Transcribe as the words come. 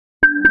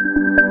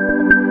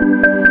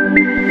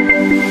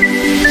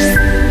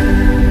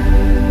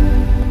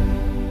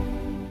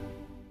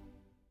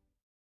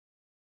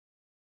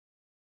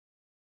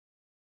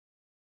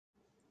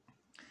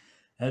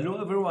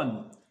Hello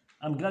everyone.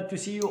 I'm glad to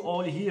see you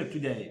all here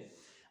today.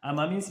 I'm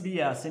Amin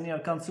Sbia, Senior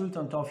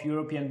Consultant of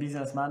European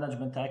Business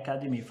Management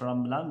Academy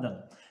from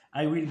London.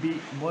 I will be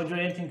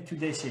moderating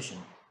today's session.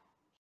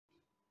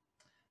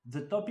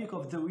 The topic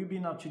of the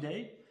webinar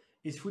today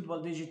is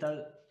football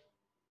digital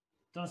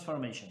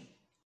transformation.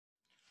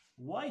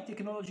 Why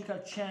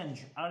technological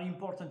change are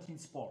important in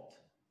sport?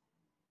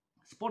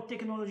 Sport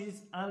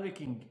technologies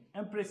unlocking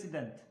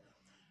unprecedented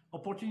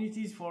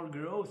opportunities for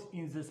growth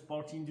in the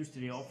sport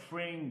industry,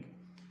 offering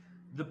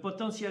the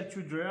potential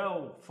to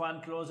draw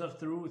fans closer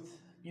through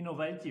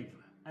innovative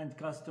and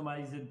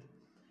customized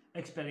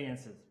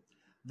experiences.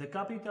 The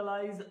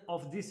capitalize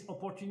of this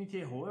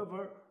opportunity,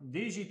 however,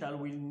 digital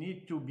will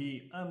need to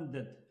be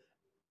embedded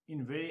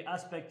in very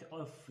aspect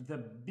of the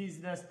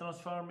business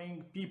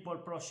transforming people,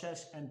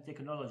 process, and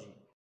technology.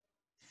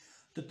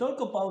 To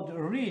talk about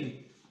real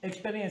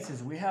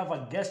experiences, we have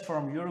a guest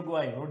from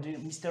Uruguay,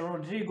 Mr.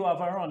 Rodrigo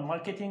Yavarone,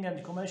 marketing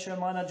and commercial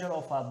manager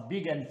of a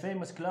big and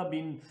famous club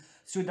in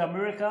South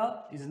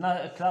America, is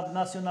Club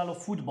Nacional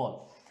of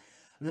Football.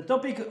 The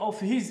topic of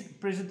his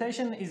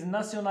presentation is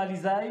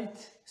nationalized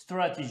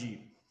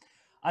strategy.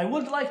 I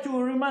would like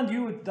to remind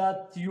you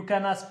that you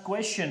can ask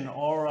question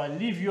or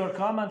leave your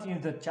comment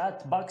in the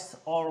chat box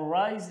or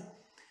raise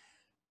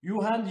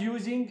your hand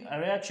using a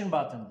reaction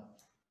button.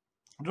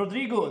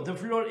 Rodrigo, the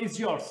floor is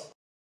yours.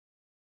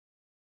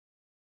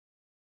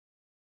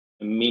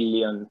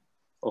 Million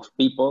of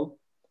people,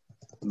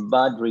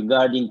 but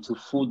regarding to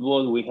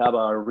football, we have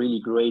a really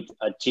great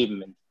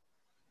achievement.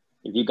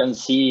 If you can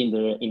see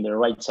in the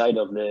right side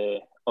of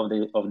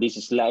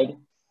this slide,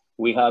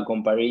 we have a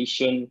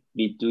comparison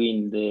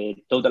between the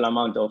total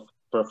amount of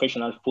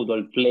professional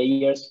football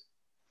players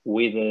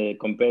with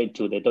compared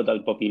to the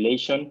total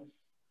population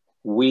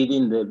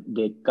within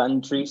the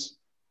countries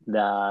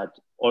that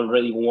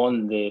already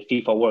won the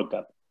FIFA World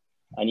Cup.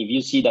 And if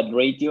you see that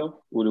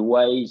ratio,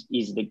 Uruguay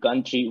is the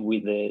country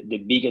with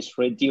the biggest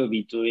ratio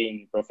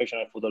between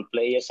professional football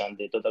players and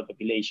the total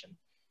population,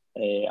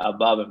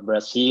 above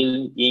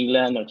Brazil,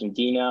 England,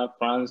 Argentina,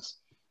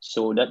 France.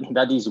 So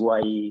that is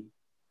why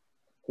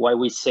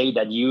we say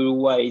that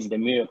Uruguay is the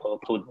miracle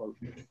of football,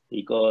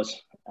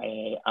 because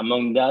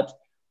among that,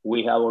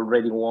 we have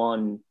already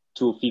won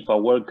 2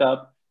 FIFA World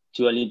Cup,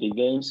 2 Olympic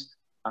Games,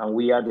 and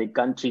we are the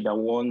country that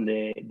won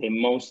the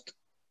most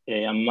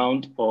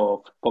amount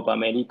of Copa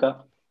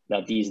America,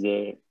 that is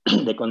the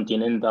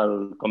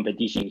continental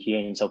competition here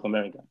in South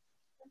America.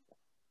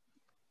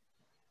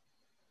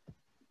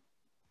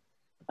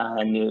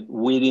 And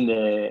within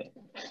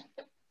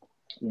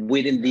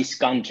this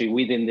country,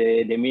 within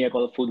the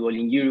miracle of football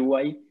in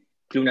Uruguay,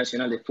 Club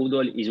Nacional de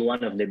Football is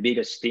one of the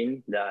biggest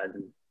teams that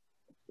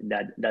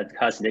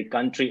has the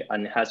country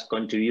and has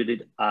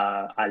contributed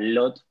a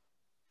lot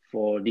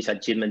for this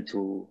achievement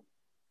to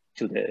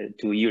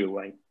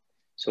Uruguay.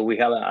 So we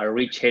have a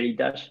rich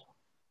heritage.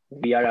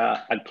 We are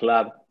a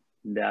club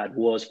that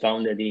was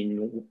founded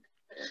in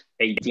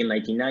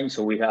 1899.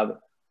 So we have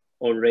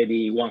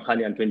already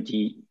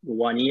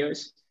 121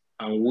 years,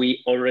 and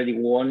we already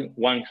won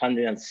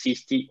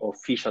 160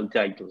 official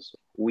titles.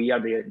 We are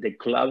the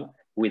club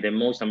with the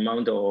most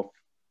amount of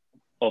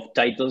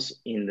titles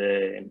in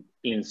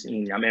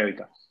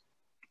America.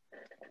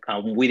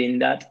 And within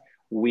that,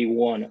 we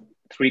won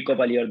 3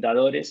 Copa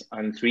Libertadores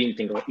and 3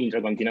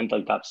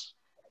 Intercontinental Cups.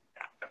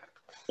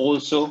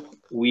 Also,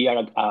 we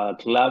are a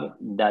club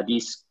that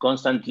is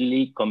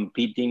constantly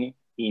competing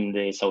in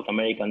the South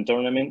American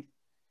tournament.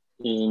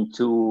 In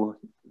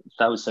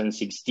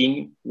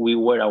 2016, we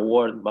were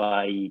awarded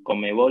by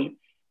CONMEBOL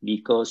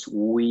because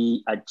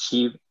we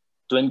achieved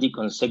 20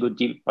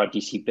 consecutive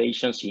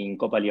participations in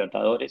Copa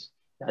Libertadores.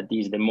 That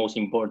is the most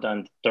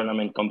important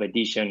tournament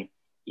competition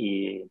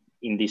in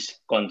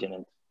this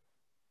continent.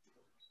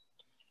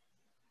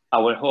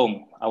 Our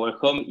home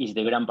is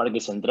the Gran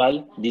Parque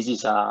Central. This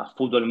is a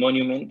football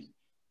monument.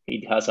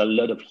 It has a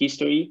lot of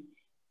history.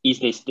 It's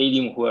the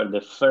stadium where the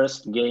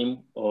first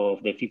game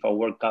of the FIFA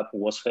World Cup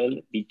was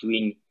held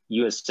between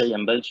USA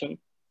and Belgium,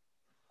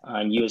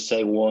 and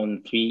USA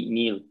won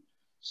 3-0.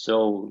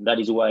 So that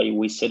is why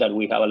we say that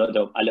we have a lot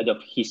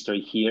of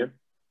history here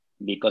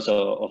because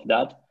of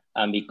that,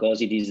 and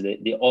because it is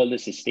the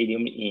oldest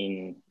stadium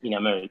in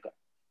America.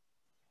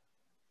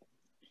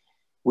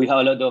 We have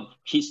a lot of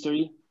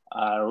history,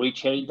 a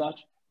rich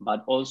heritage,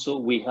 but also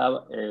we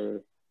have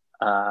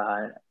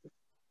a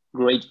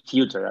great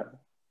future,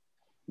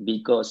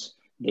 because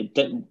the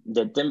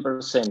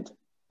 10%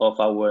 of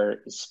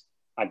our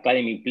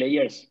academy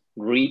players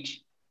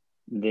reach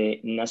the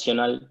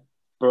National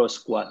Pro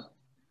Squad.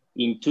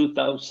 In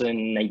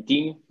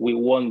 2019, we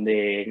won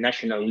the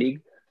National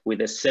League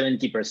with a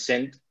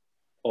 70%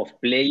 of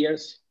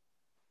players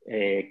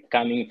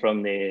coming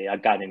from the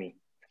academy.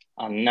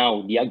 And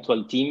now the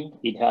actual team,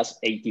 it has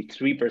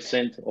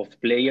 83% of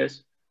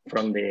players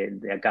from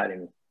the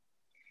academy.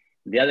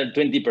 The other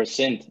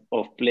 20%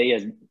 of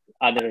players,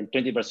 other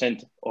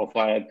 20% of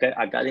our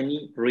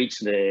academy reach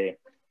the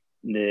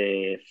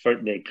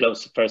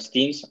club's first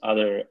teams,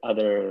 other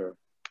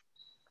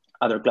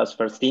club's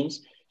first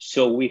teams.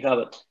 So we have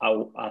a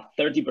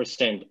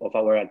 30% of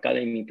our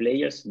academy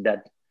players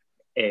that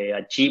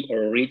achieve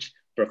or reach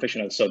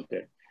professional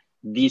soccer.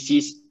 This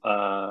is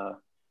a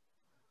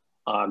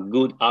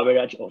good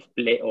average of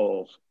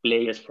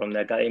players from the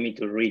academy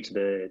to reach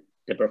the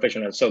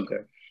professional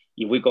soccer.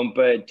 If we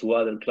compare it to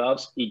other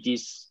clubs, it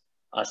is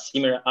a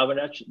similar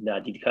average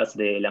that it has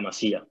the La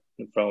Masia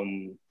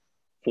from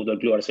Football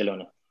Club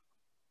Barcelona.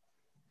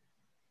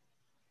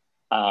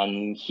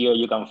 And here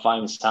you can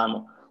find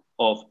some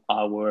of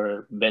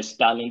our best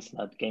talents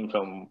that came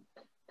from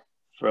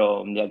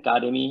the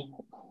academy.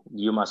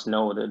 You must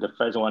know that the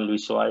first one,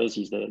 Luis Suarez,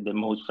 is the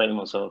most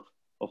famous of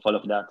all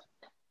of that.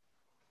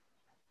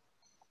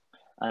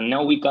 And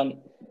now we can,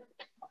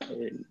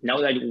 now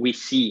that we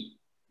see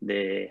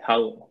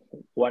all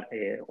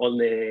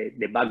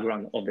the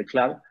background of the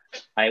club,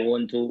 I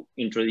want to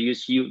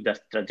introduce you the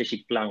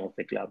strategic plan of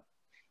the club.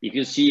 If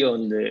you see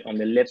on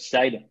the left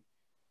side,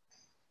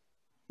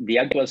 the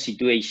actual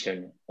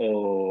situation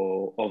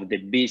of the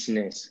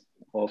business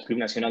of Club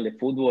Nacional de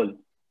Football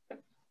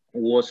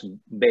was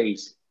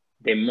based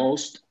the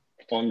most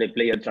on the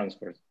player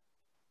transfers.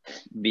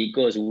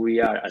 Because we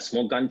are a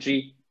small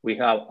country, we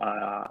have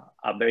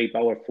a very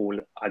powerful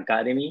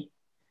academy,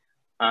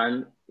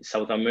 and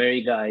South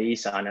America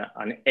is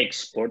an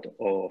export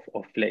of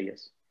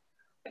players.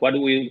 What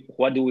do we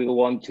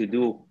want to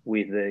do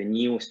with the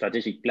new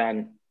strategic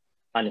plan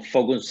and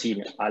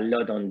focusing a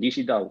lot on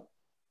digital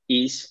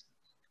is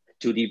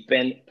to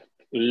depend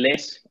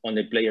less on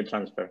the player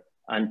transfer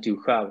and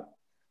to have,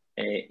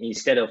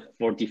 instead of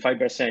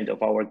 45%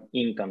 of our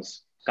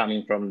incomes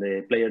coming from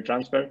the player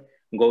transfer,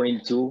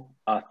 going to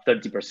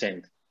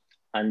 30%.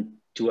 And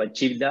to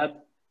achieve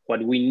that,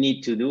 what we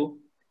need to do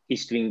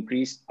is to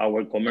increase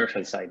our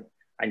commercial side.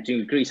 And to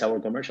increase our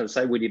commercial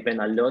side, we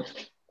depend a lot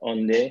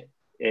on the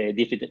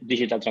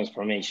digital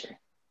transformation.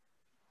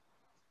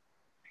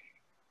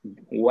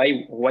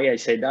 Why I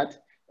say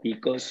that?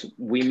 Because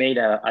we made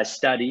a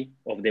study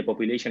of the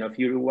population of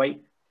Uruguay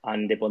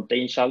and the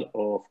potential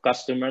of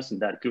customers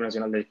that Club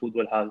Nacional de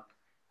Football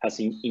has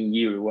in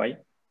Uruguay.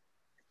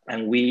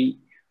 And we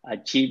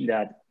achieved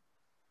that.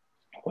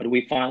 What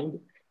we found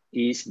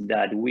is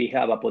that we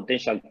have a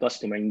potential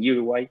customer in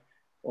Uruguay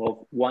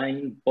of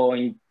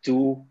 1.2,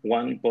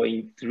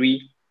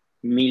 1.3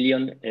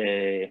 million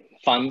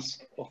fans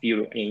of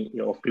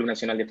Club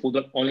Nacional de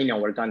Football only in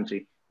our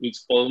country.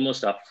 It's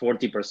almost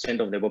 40%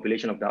 of the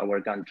population of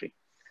our country.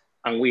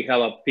 And we have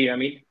a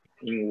pyramid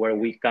in where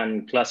we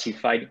can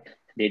classify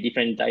the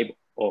different type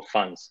of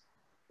fans.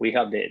 We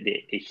have the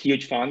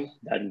huge fan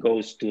that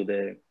goes to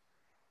the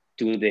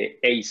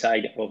A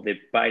side of the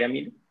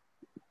pyramid.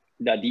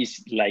 That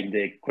is like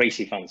the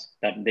crazy fans,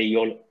 that they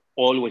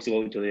always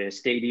go to the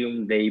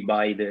stadium, they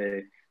buy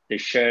the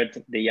shirt,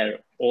 they are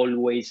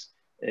always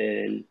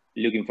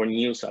looking for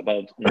news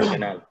about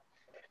Nacional.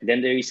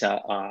 Then there is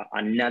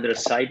another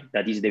side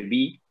that is the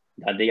B,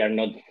 that they are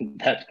not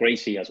that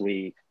crazy as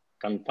we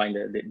can find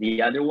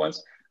the other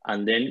ones.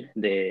 And then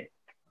the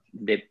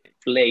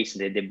place,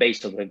 the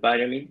base of the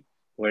pyramid,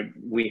 where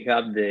we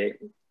have the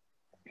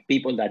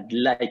people that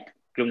like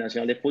Club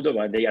Nacional de Football,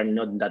 but they are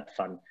not that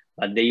fun.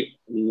 But they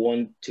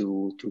want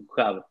to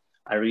have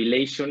a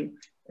relation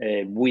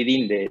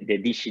within the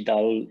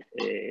digital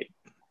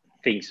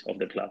things of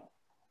the club.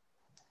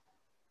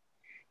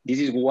 This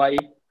is why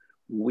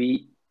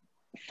we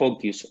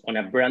focus on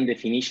a brand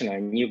definition, a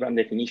new brand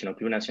definition of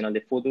Club Nacional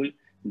de Football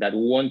that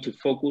want to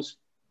focus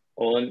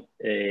on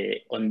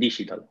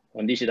digital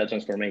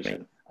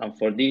transformation. And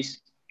for this,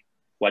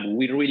 what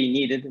we really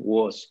needed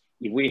was,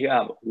 if we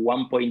have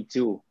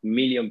 1.2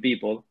 million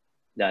people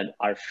that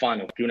are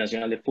fan of Club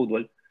Nacional de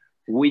Football,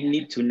 we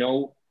need to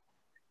know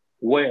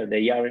where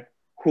they are,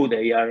 who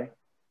they are,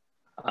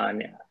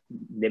 and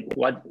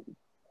what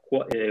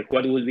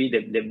will be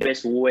the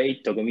best way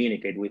to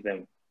communicate with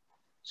them.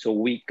 So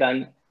we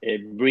can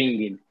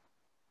bring it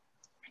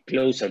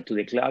closer to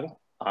the club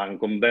and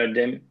convert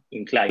them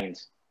in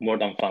clients more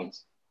than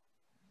fans.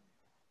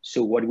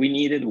 So what we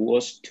needed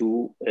was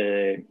to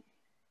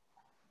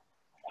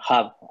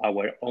have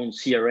our own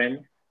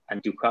CRM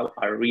and to have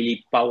a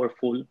really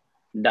powerful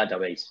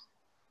database.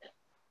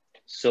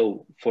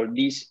 So for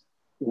this,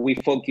 we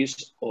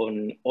focus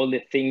on all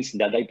the things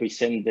that I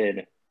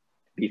presented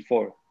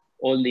before,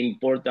 all the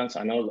importance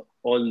and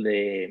all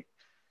the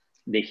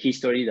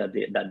history that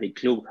the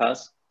club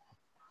has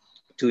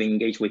to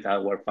engage with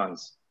our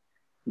fans.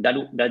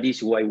 That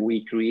is why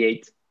we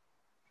create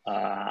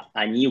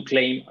a new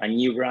claim, a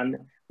new brand,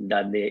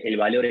 that el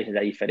valor es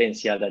la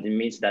diferencia. That it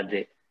means that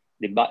the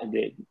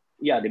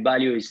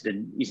value is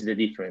the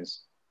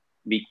difference.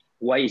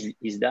 Why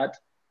is that?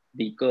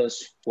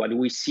 Because what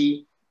we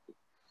see,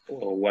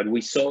 or what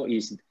we saw,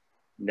 is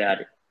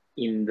that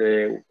in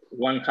the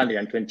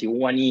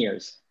 121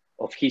 years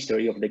of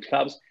history of the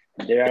clubs,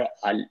 there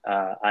are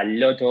a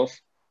lot of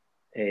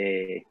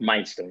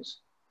milestones.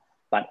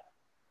 But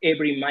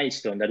every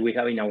milestone that we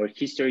have in our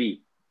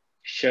history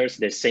shares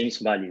the same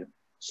value.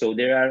 So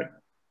there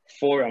are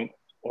 4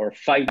 or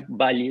 5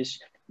 values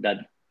that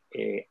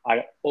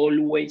are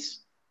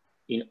always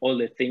in all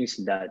the things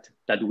that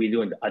we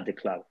do at the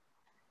club.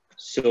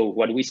 So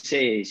what we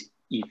say is,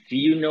 if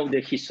you know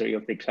the history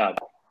of the club,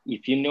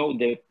 if you know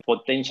the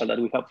potential that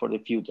we have for the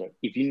future,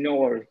 if you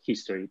know our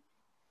history,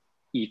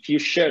 if you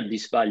share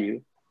this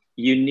value,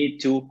 you need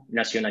to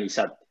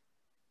nacionalizar.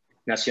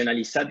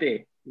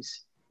 Nacionalizate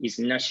is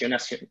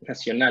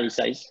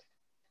nationalize,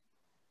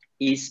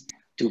 is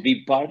to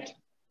be part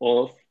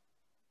of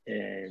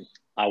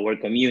our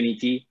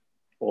community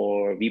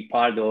or be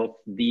part of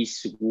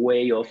this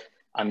way of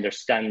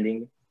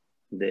understanding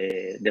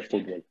the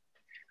football.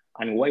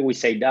 And why we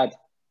say that?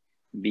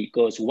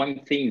 Because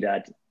one thing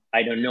that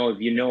I don't know if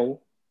you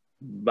know,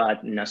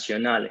 but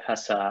Nacional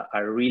has a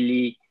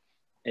really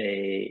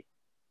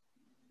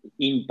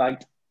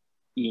impact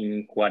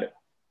in what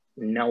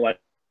nowadays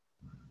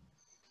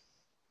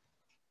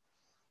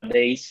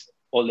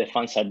all the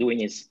fans are doing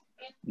is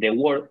the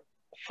word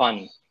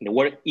fan, the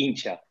word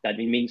hincha, that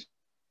it means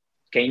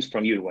came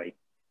from Uruguay.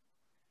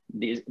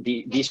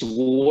 This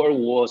word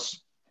was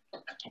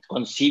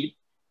conceived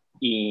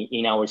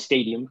in our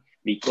stadium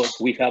because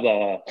we have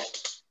a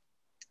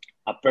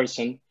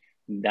person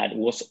that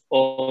was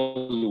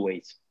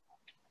always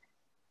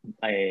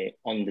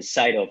on the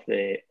side of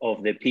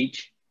the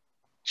pitch,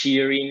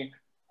 cheering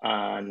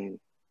and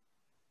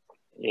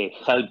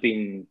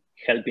helping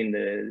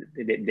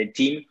the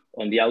team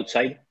on the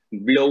outside,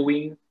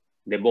 blowing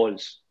the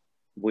balls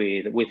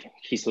with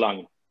his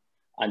lung.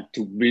 And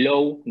to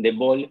blow the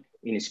ball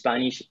in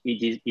Spanish,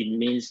 it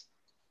means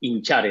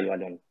hinchar el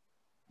balón.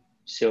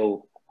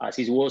 So as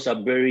he was a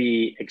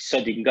very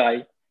exotic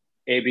guy,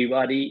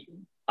 everybody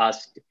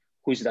asked,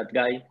 who's that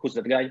guy? Who's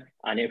that guy?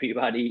 And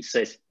everybody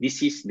says,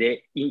 this is the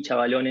hincha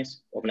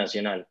balones of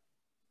Nacional.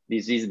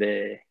 This is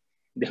the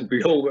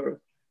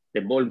blower,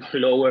 the ball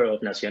blower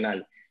of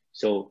Nacional.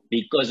 So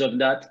because of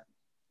that,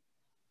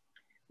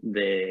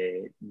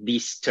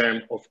 this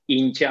term of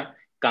hincha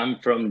come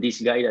from this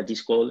guy that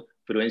is called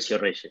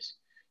Prudencio Reyes.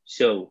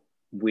 So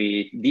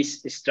with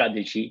this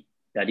strategy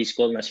that is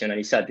called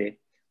Nacionalizate,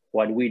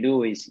 what we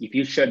do is, if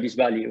you share this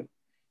value,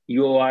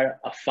 you are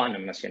a fan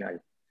of Nacional.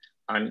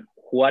 And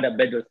what a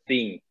better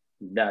thing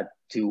that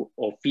to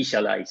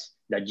officialize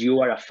that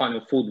you are a fan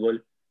of football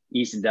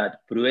is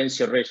that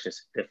Prudencio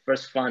Reyes, the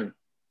first fan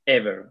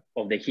ever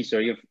of the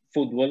history of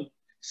football,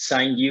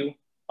 signed you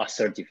as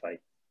certified.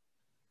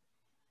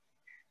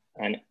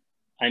 And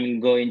I'm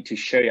going to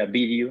share a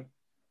video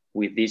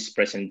with this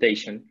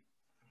presentation.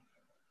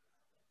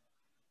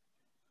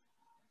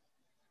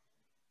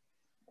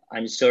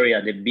 I'm sorry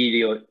that the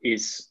video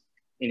is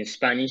in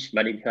Spanish,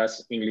 but it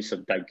has English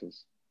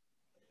subtitles.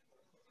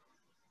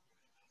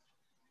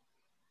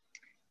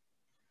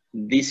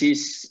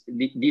 This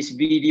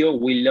video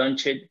we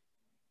launched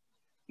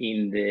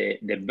in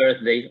the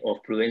birthday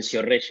of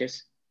Prudencio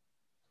Reyes,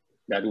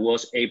 that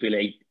was April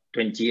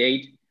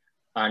 28,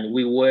 and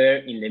we were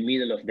in the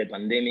middle of the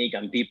pandemic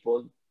and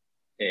people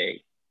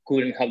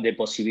couldn't have the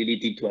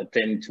possibility to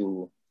attend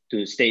to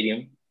the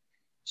stadium.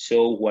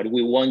 So what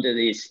we wanted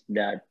is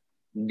that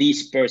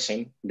this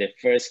person, the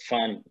first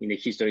fan in the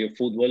history of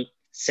football,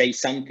 say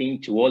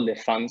something to all the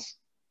fans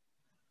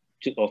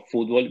of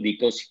football,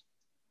 because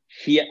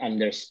he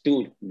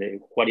understood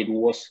what it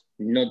was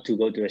not to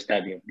go to the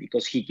stadium,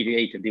 because he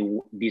created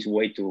this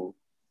way to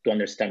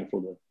understand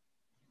football.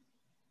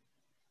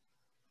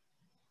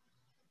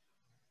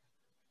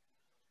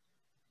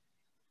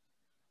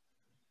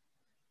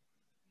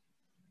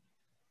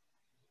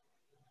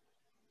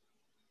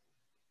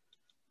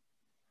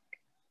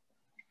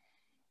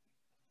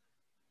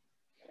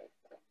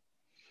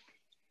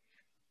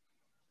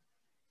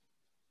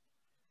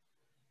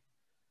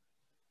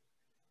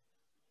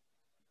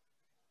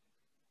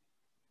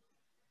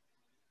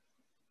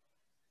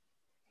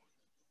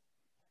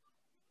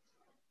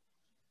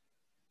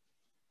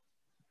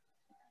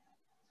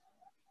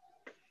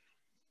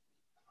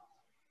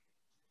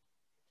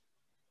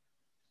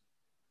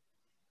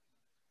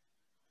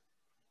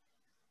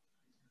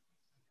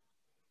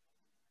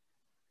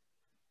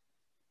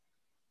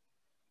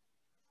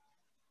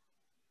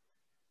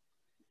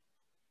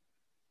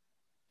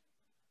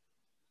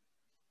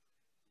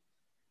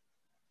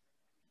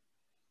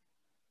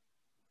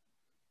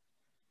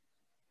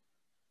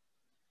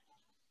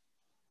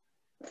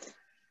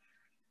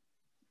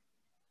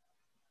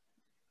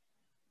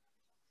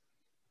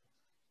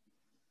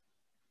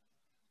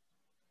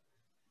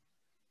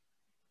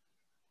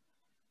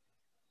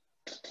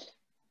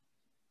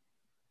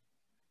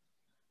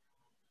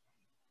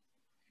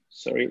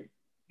 Sorry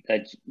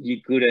that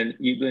you couldn't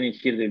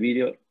hear the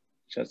video.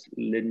 Just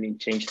let me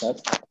change that.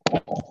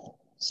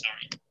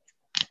 Sorry.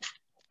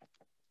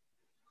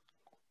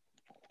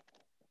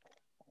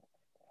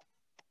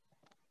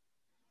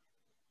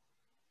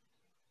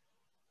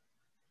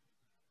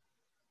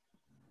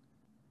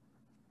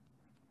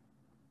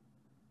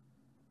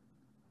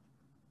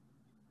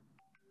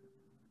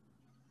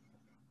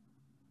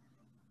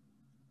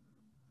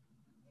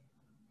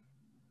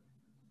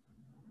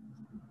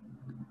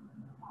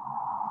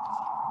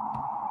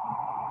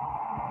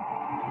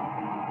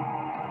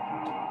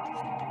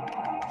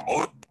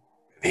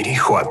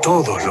 Dirijo dijo a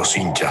todos los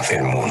hinchas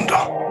del mundo.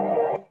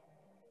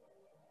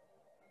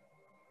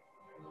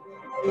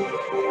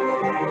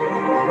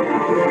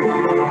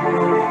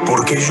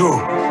 Porque yo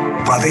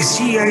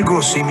padecí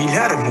algo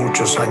similar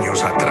muchos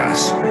años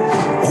atrás.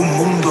 Un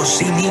mundo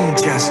sin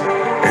hinchas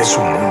es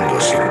un mundo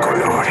sin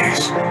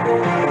colores.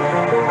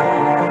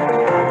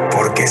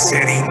 Porque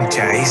ser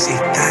hincha es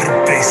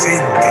estar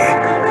presente,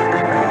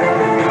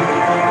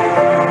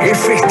 es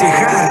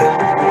festejar,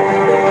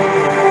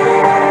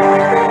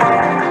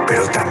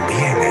 pero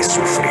también es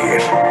sufrir.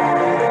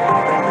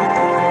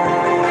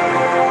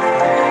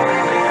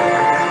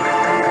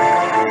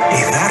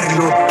 Es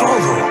darlo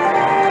todo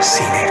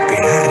sin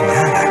esperar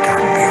nada a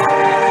cambio.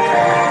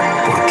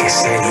 Porque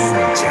ser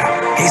hincha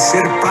es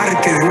ser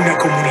parte de una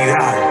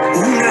comunidad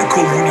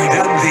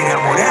de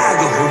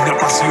enamorados de una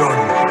pasión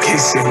que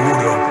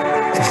seguro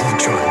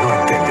muchos no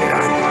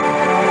entenderán.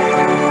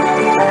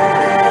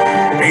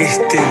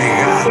 Este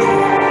legado,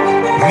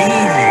 mi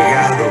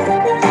legado,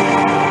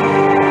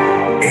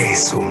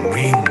 es un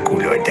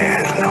vínculo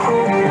eterno.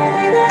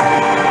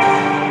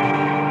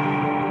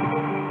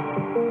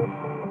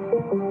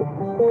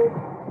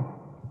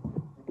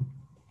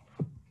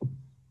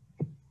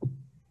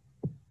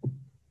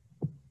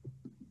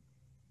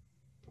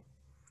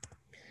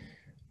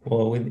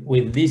 Well,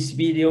 with this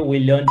video, we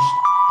launched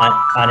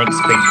an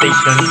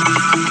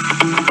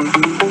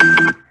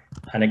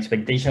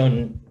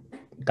expectation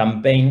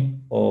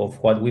campaign of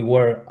what we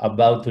were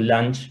about to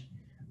launch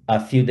a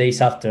few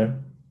days after,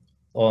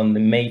 on the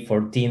May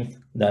 14th,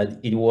 that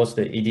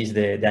it is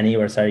the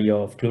anniversary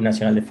of Club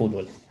Nacional de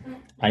Football.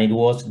 And it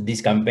was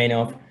this campaign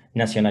of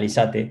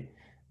Nacionalizate,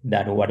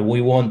 that what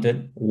we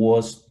wanted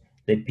was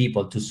the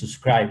people to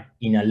subscribe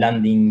in a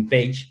landing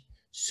page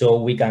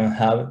so we can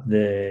have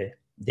the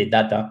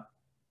data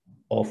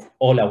of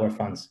all our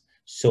fans.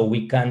 So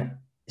we can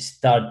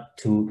start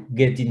to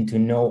getting to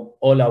know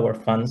all our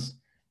fans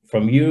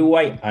from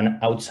Uruguay and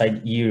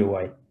outside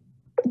Uruguay.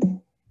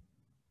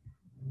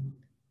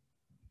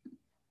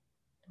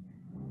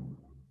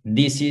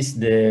 This is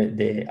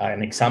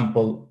an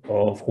example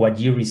of what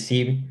you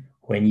receive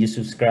when you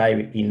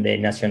subscribe in the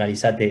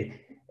Nacionalizate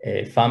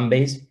fan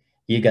base.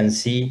 You can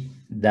see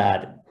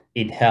that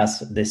it has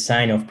the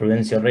sign of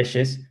Prudencio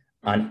Reyes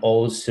and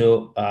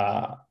also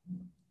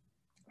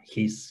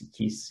his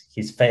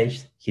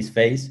face,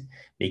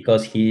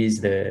 because he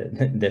is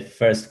the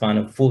first fan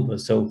of football.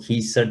 So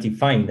he's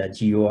certifying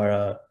that you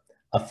are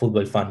a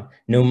football fan.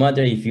 No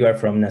matter if you are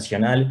from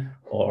Nacional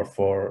or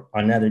for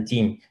another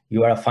team,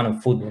 you are a fan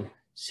of football.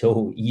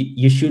 So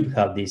you should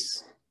have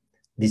this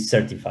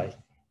certified.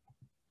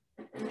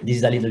 This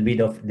is a little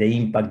bit of the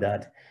impact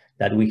that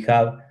we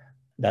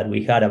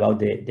had about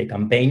the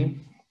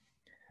campaign,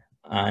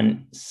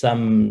 and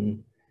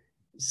some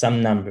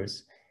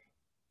numbers.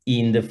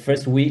 In the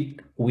first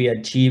week, we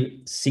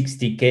achieved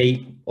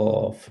 60K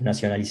of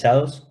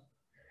nacionalizados,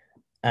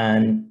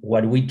 and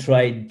what we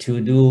tried to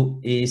do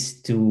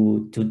is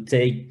to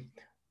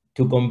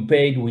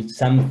compare it with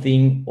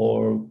something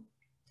or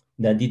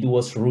that it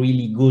was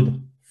really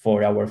good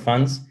for our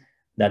fans,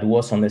 that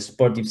was on the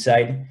sportive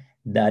side,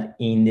 that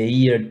in the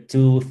year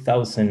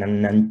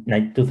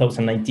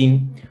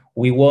 2019,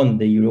 we won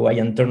the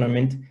Uruguayan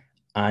tournament,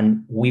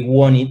 and we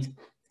won it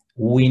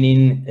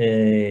winning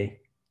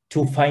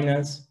 2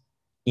 finals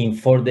in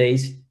 4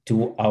 days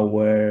to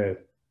our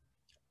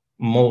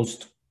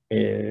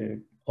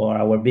or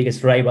our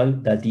biggest rival,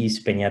 that is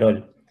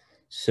Peñarol.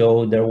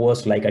 So there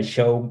was like a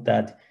show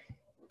that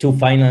 2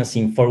 finals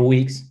in 4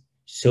 weeks.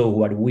 So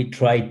what we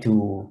tried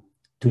to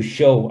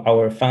show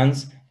our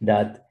fans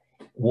that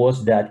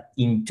was that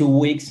in 2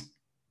 weeks,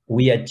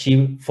 we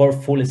achieved 4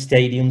 full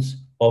stadiums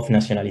of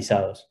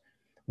nacionalizados.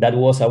 That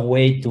was a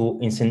way to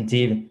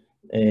incentive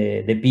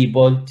the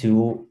people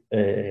to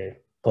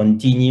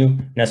continue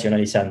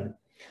nacionalizando.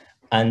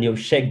 And the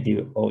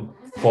objective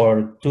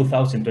for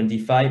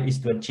 2025 is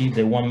to achieve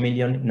the 1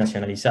 million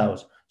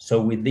nacionalizados.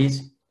 So with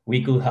this,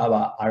 we could have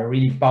a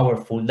really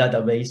powerful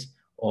database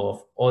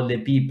of all the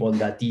people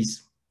that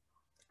is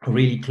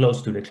really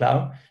close to the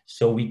club,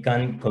 so we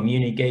can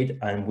communicate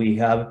and we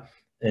have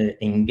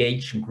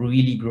engaged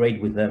really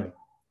great with them.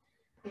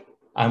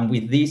 And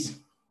with this,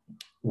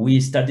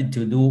 we started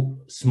to do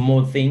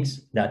small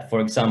things that, for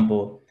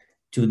example,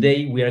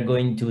 today we are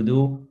going to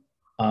do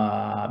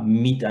a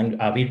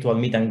virtual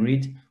meet and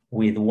greet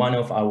with one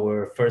of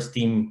our first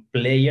team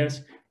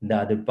players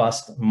that the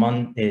past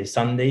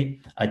Sunday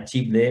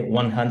achieved the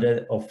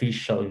 100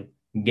 official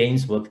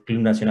games with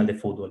Club Nacional de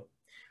Football.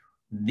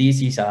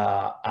 This is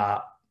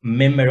a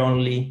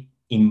member-only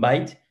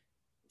invite.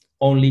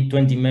 Only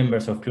 20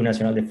 members of Club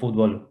Nacional de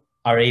Football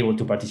are able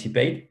to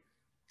participate,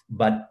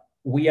 but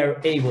we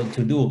are able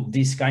to do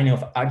this kind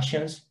of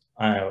actions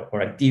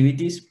or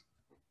activities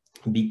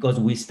because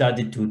we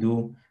started to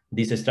do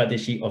this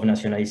strategy of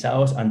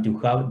nacionalizados and to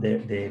have the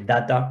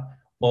data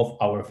of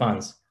our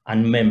fans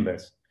and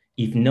members.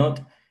 If not,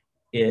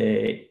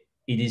 it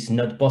is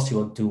not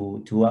possible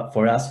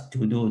for us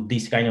to do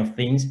these kind of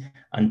things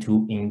and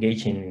to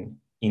engage in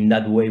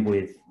that way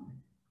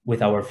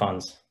with our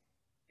fans.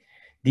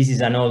 This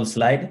is an old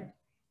slide,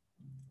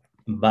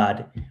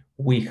 but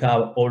we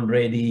have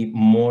already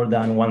more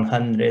than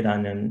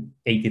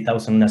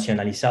 180,000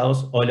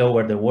 nacionalizados all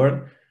over the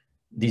world.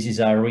 This is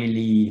a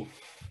really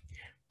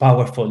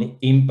powerful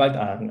impact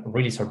and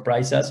really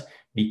surprised us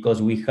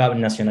because we have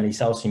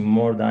nacionalizados in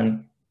more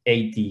than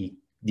 80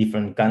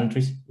 different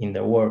countries in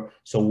the world.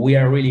 So we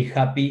are really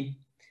happy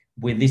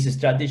with this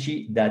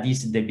strategy that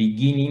is the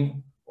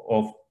beginning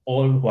of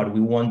all what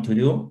we want to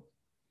do,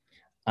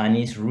 and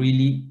is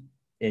really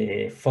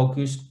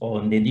focused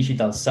on the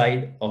digital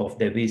side of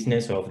the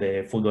business of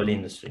the football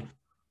industry.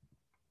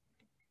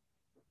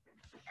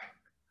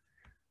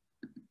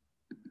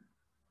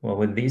 Well,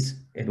 with this,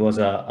 it was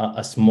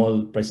a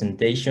small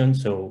presentation.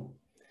 So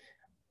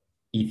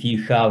if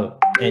you have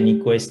any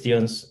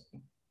questions,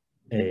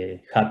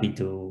 happy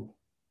to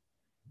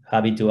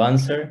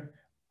answer.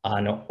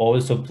 And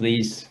also,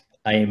 please,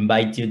 I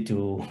invite you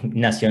to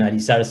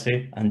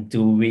nacionalizarse and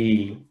to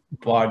be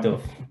part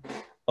of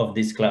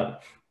this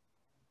club.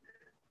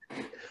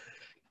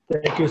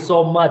 Thank you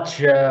so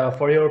much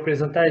for your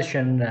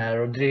presentation,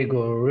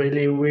 Rodrigo.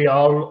 Really, we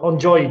all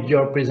enjoyed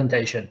your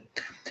presentation.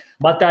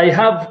 But I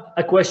have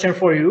a question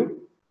for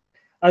you.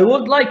 I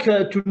would like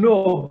to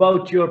know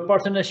about your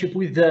partnership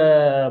with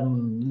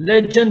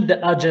Legend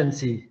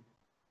Agency.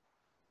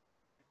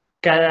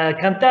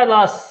 Can tell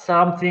us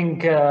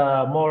something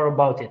more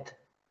about it?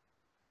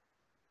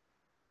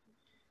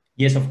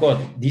 Yes, of course.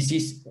 This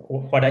is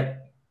what I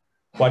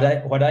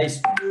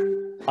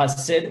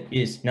said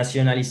is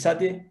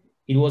Nacionalizate.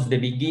 It was the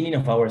beginning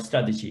of our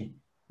strategy,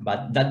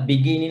 but that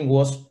beginning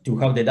was to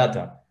have the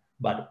data.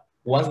 But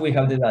once we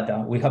have the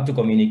data, we have to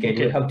communicate.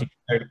 Okay. We have to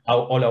share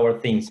all our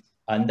things,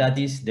 and that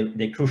is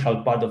the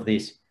crucial part of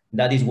this.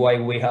 That is why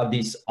we have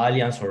this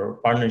alliance or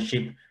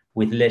partnership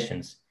with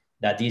Legends.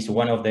 That is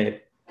one of the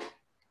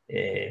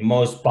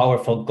most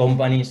powerful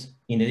companies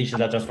in the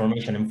digital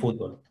transformation in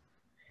football,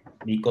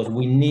 because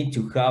we need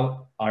to have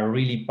a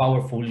really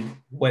powerful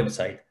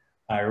website,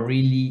 a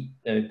really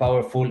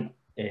powerful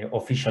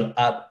official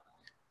app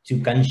to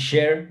can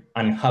share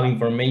and have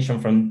information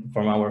from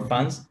our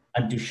fans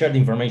and to share the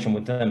information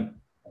with them.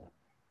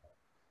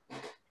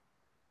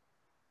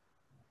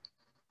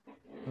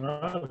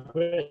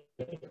 Great.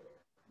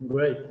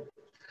 Great.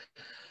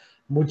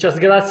 Muchas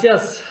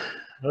gracias,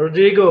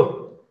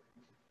 Rodrigo.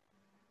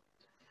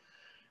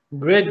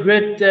 Great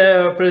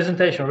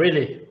presentation,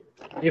 really.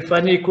 If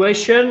any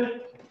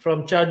question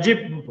from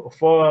Shaji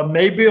for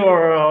maybe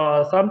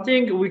or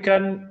something, we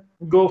can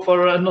go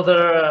for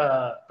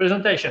another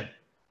presentation.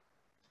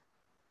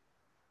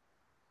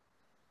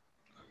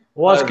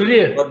 Was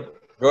clear.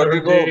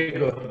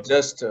 Rodrigo,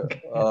 just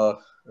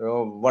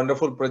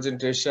wonderful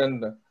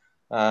presentation,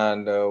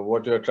 and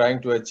what you're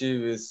trying to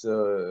achieve is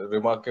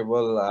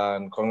remarkable,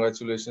 and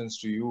congratulations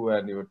to you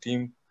and your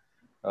team.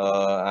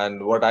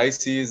 And what I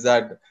see is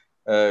that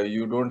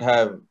you don't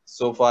have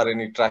so far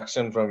any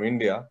traction from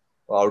India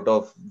out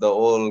of the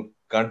whole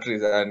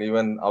countries, and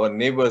even our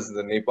neighbors,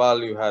 the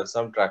Nepal, you have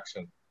some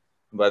traction.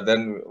 But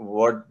then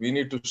what we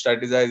need to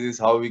strategize is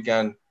how we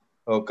can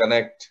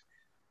connect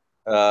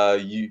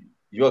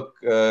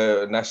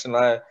your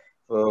national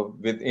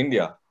with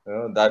India.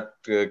 That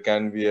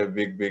can be a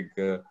big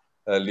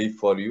leap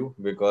for you,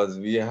 because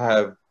we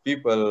have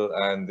people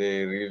and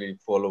they really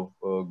follow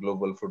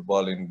global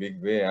football in big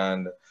way,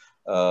 and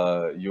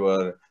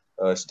your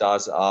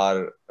stars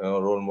are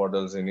role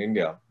models in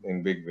India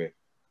in big way,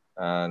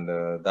 and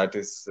that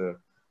is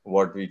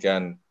what we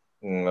can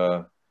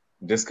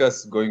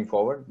discuss going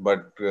forward.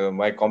 But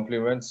my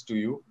compliments to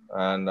you,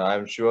 and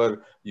I'm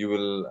sure you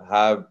will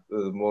have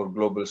more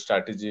global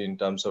strategy in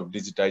terms of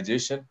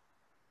digitization,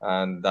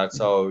 and that's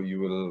how you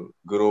will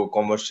grow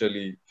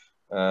commercially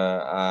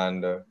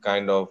and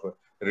kind of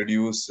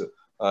reduce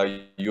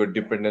your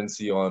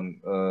dependency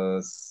on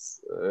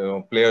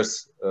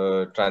players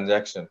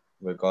transaction,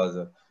 because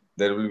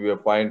there will be a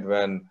point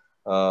when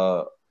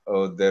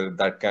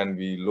that can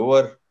be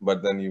lower,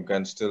 but then you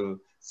can still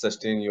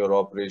sustain your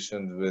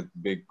operations with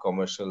big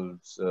commercial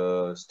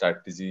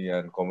strategy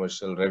and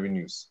commercial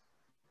revenues.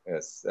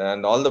 Yes,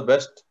 and all the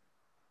best.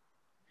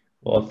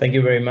 Well, thank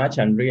you very much,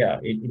 Andrea.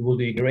 It would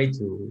be great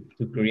to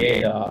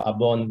create a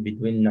bond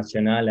between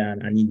Nacional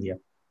and India.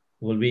 It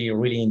will be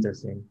really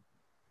interesting.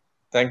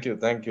 Thank you.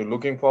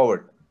 Looking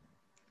forward.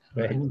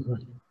 Great.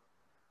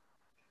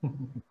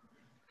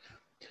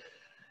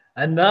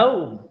 And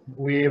now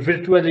we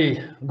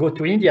virtually go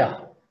to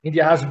India.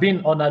 India has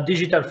been on a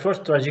digital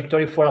first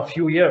trajectory for a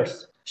few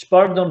years,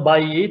 spurred on by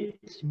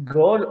its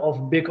goal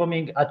of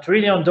becoming a $1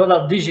 trillion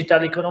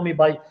digital economy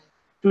by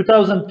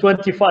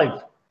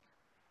 2025.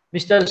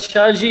 Mr.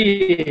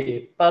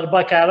 Shaji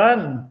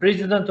Prabhakaran,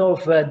 president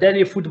of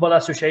Delhi Football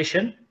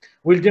Association,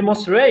 will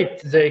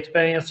demonstrate the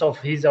experience of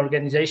his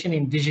organization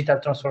in digital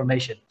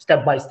transformation,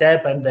 step by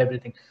step and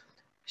everything.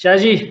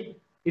 Shaji,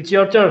 it's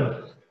your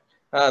turn.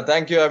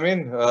 Thank you. I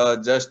mean,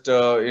 just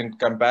in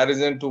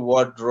comparison to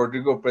what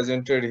Rodrigo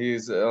presented, he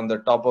is on the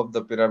top of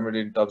the pyramid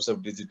in terms of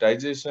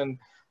digitization.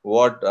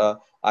 What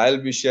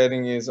I'll be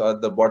sharing is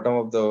at the bottom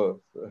of the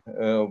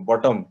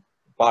bottom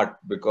part,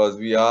 because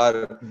we are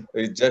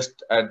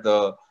just at the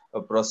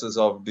process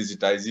of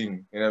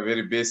digitizing in a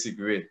very basic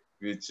way,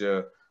 which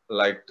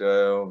like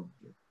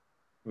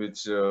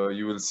which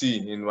you will see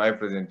in my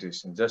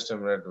presentation. Just a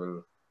minute.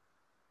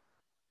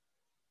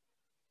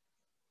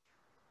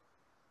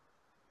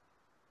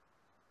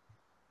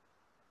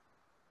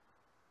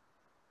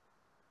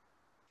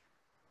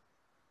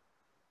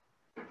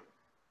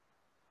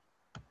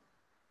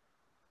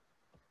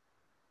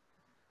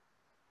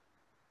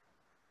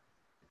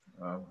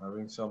 I'm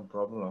having some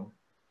problem.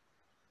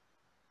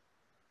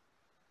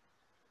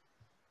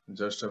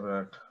 Just a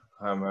minute.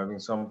 I'm having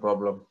some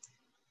problem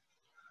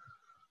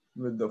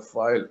with the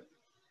file.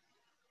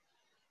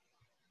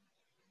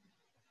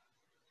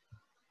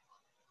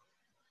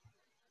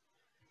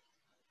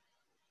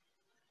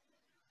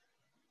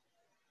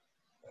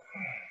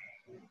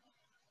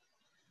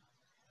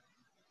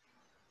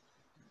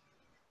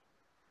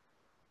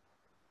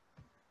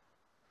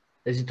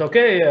 Is it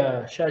okay,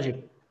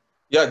 Shaji?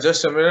 Yeah,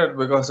 just a minute,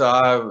 because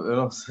I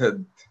have,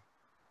 said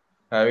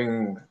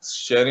having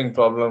sharing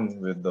problem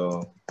with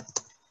the.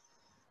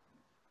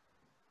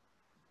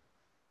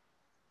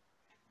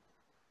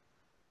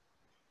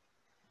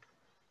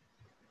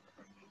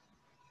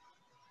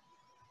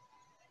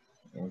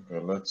 Okay,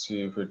 let's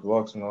see if it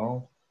works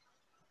now.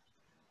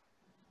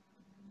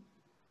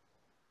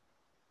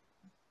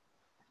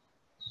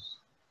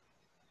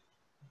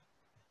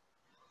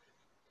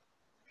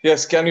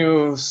 Yes, can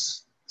you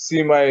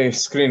see my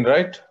screen,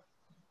 right?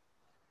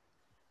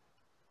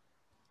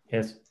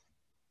 Yes.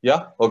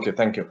 Yeah, okay,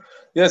 thank you.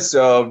 Yes,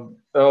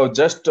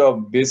 just a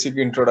basic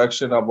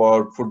introduction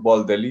about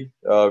Football Delhi.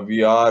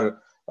 We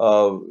are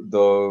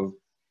the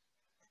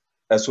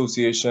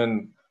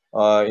association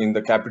in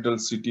the capital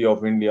city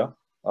of India.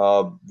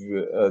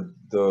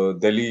 The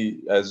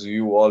Delhi, as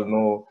you all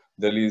know,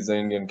 Delhi is the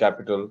Indian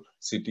capital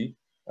city,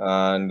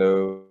 and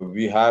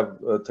we have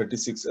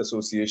 36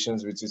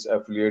 associations which is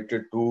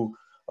affiliated to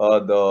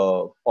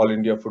the All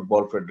India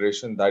Football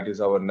Federation. That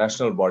is our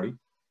national body,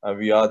 and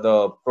we are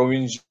the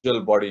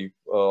provincial body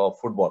of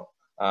football.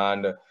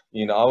 And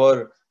in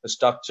our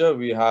structure,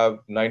 we have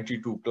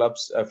 92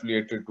 clubs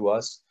affiliated to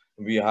us.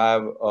 We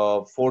have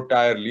a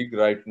four-tier league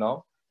right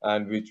now,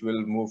 and which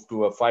will move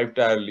to a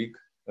five-tier league,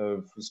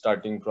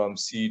 starting from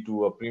C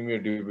to a Premier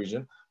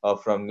Division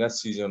from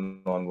next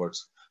season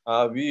onwards.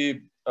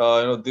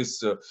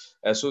 This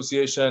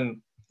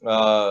association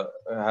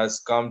has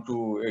come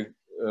to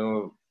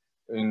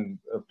in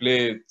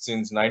play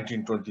since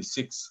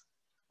 1926,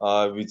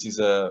 which is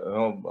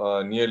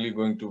nearly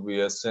going to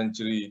be a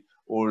century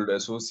old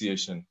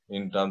association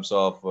in terms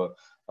of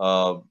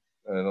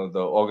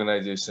the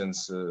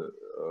organization's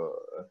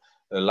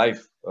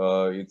life.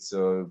 It's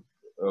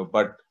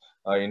but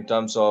in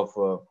terms of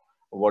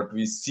what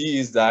we see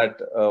is that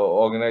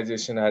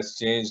organization has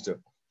changed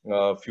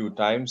a few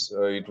times.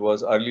 It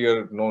was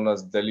earlier known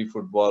as Delhi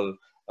Football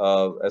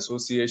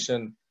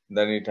Association,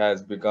 then it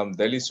has become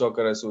Delhi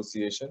Soccer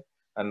Association,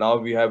 and now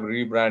we have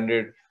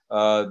rebranded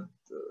uh,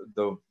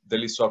 the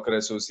Delhi Soccer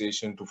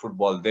Association to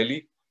Football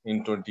Delhi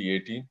in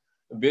 2018,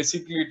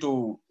 basically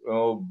to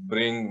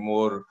bring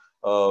more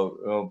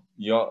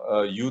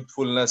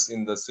youthfulness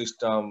in the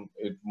system,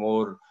 it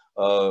more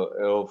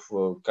of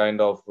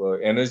kind of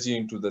energy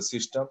into the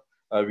system.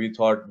 We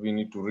thought we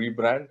need to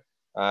rebrand,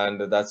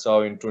 and that's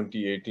how in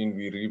 2018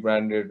 we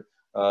rebranded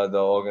the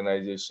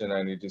organization,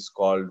 and it is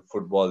called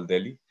Football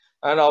Delhi.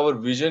 And our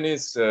vision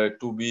is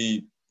to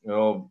be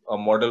a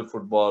model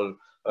football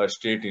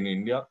state in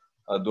India.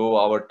 Though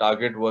our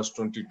target was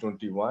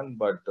 2021,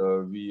 but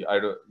we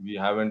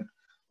haven't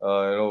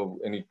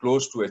any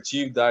close to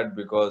achieve that,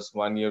 because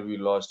one year we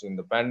lost in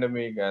the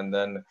pandemic, and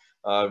then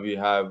we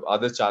have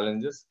other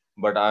challenges.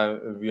 But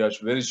we are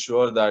very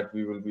sure that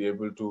we will be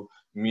able to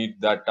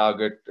meet that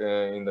target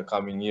in the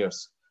coming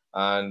years.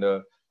 And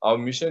our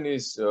mission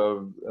is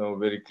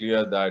very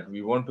clear, that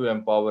we want to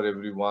empower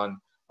everyone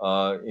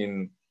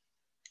in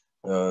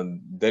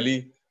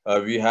Delhi.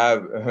 We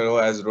have,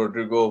 as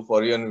Rodrigo,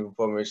 for your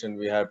information,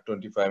 we have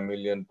 25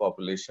 million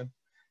population,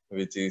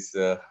 which is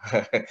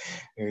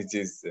which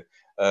is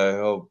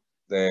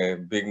a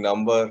big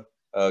number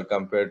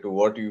compared to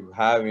what you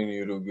have in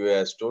Uruguay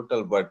as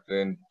total. But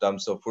in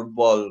terms of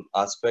football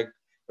aspect,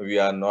 we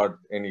are not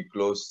any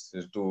close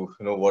to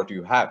what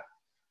you have,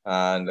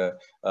 and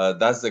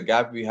that's the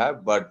gap we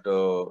have. But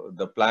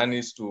the plan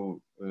is to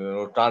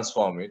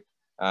transform it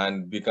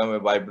and become a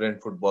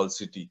vibrant football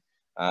city,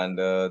 and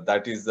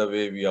that is the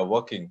way we are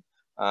working.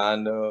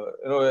 And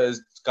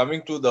as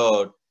coming to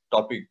the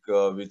topic,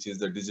 which is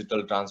the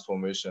digital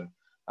transformation,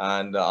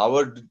 and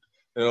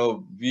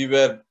we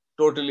were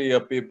totally a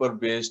paper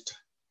based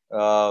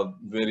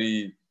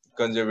very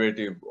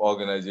conservative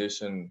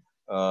organization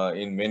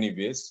in many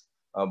ways,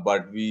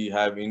 but we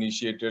have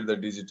initiated the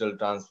digital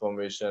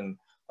transformation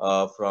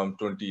from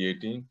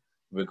 2018,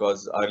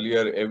 because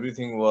earlier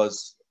everything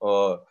was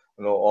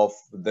off.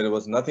 There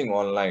was nothing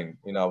online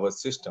in our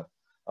system,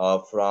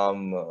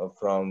 from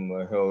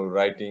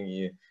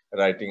writing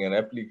an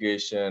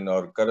application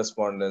or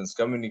correspondence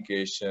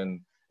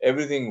communication.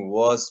 everything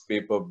was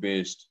paper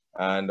based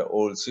and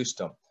old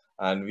system.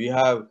 And we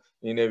have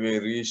in a way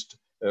reached,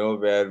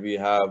 where we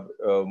have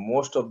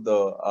most of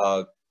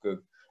the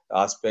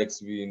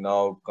aspects, we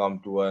now come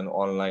to an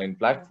online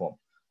platform,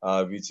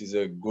 which is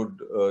a good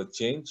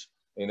change,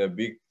 in a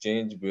big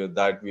change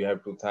that we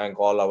have to thank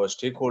all our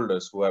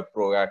stakeholders who have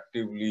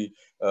proactively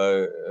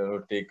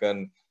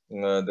taken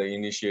the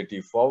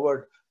initiative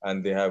forward,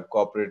 and they have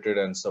cooperated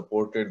and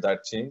supported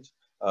that change,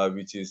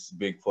 which is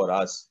big for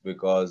us,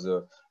 because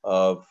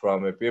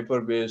from a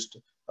paper-based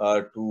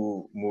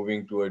to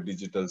moving to a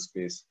digital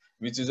space,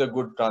 which is a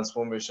good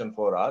transformation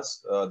for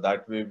us.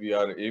 That way we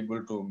are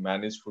able to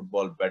manage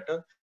football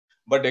better.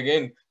 But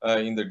again,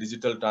 in the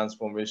digital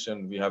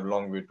transformation, we have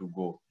long way to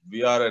go.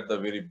 We are at the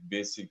very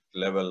basic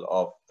level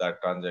of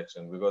that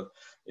transaction, because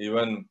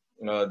even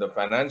the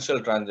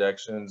financial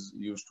transactions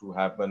used to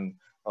happen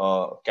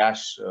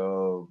cash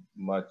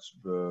much,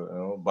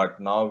 but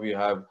now we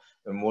have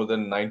more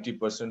than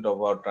 90%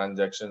 of our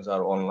transactions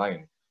are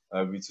online,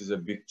 which is a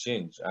big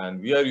change. And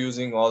we are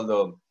using all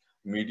the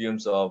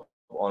mediums of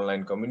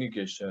online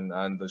communication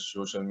and the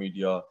social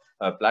media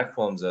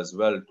platforms as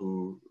well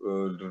to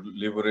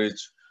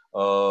leverage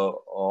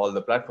all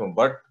the platform.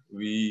 But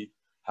we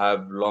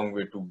have long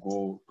way to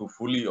go to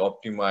fully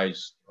optimize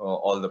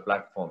all the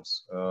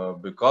platforms,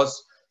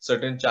 because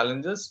certain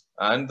challenges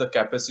and the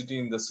capacity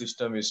in the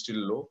system is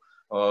still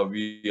low.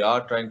 We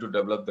are trying to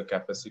develop the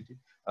capacity.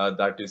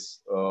 That is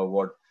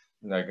what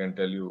I can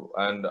tell you.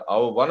 And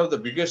our one of the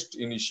biggest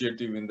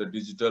initiative in the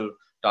digital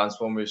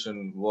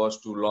transformation was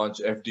to launch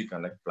FD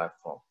Connect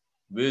platform,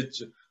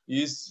 which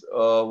is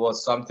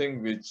was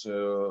something which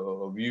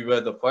we were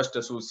the first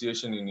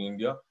association in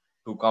India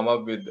to come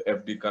up with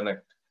FD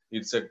Connect.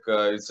 It's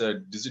a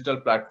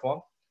digital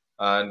platform,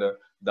 and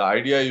the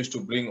idea is to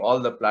bring all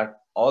the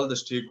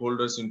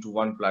stakeholders into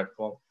one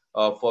platform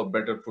for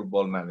better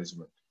football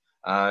management.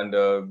 And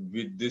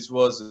this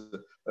was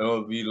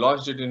we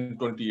launched it in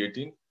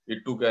 2018.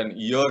 It took an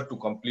year to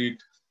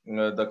complete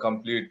the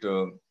complete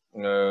build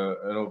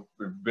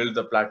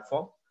the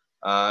platform,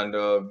 and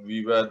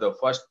we were the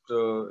first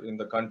in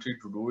the country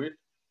to do it,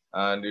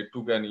 and it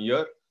took an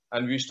year.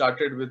 And we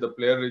started with the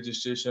player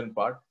registration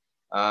part,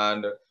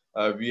 and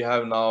we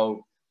have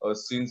now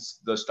since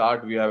the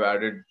start we have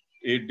added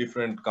 8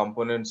 different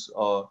components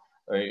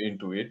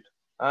into it.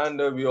 And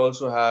we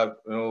also have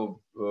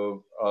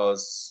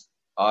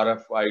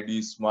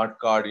RFID smart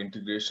card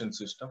integration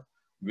system,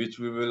 which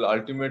we will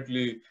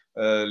ultimately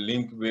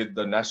link with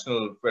the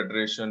National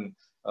Federation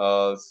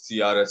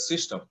CRS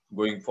system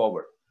going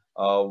forward.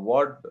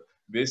 What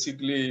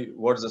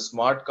the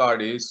smart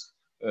card is,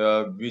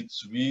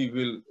 which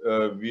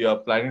we are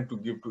planning to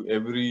give to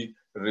every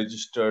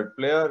registered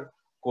player,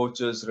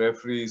 coaches,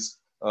 referees,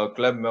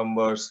 club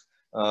members,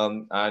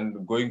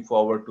 and going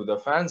forward to the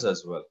fans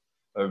as well,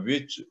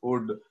 which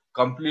would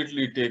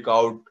completely take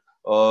out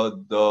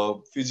the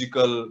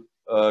physical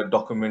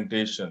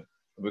documentation,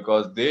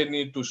 because they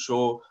need to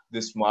show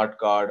the smart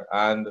card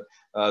and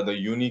the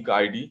unique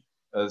ID.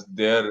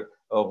 Their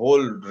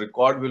whole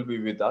record will be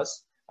with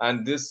us,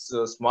 and this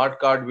smart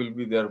card will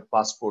be their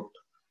passport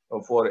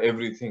for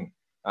everything.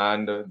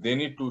 And they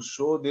need to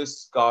show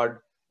this card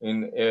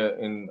in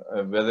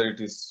whether it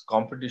is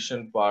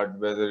competition part,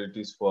 whether it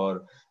is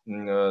for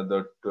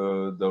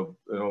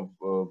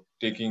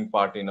taking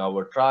part in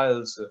our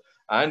trials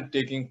and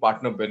taking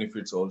partner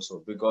benefits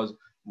also. Because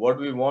what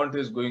we want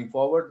is, going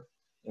forward,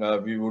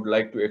 we would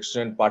like to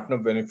extend partner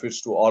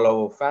benefits to all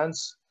our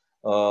fans,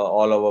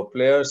 all our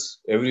players,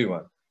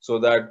 everyone, so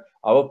that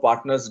our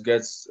partners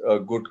gets a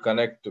good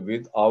connect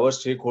with our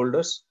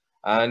stakeholders.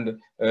 And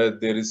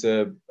there is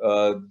a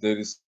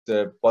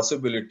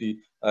possibility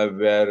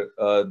where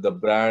the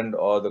brand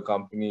or the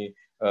company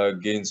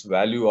gains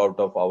value out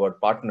of our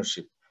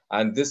partnership.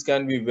 And this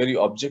can be very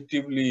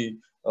objectively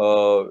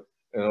kind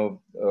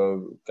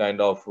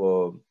of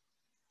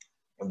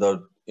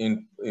the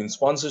in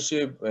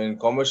sponsorship and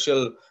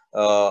commercial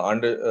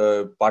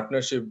under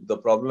partnership. The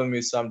problem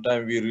is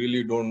sometimes we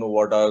really don't know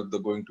what are the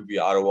going to be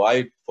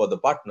ROI for the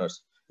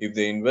partners. If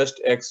they invest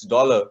X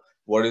dollar,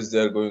 what is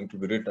there going to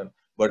be written?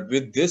 But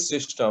with this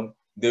system,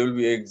 they will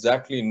be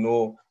exactly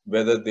know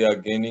whether they are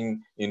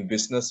gaining in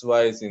business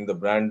wise, in the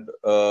brand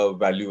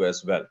value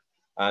as well.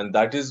 And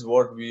that is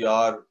what we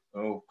are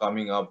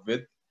coming up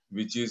with,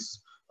 which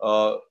is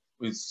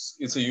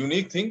it's a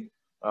unique thing.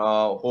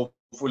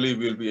 Hopefully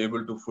we'll be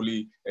able to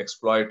fully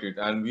exploit it.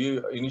 And we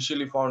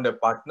initially found a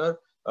partner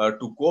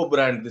to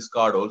co-brand this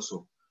card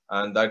also,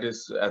 and that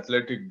is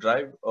Athletic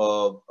Drive,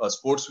 a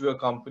sportswear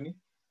company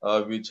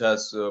which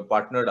has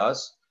partnered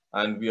us,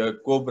 and we are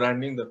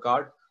co-branding the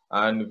card.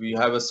 And we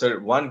have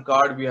one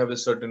card, we have a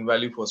certain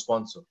value for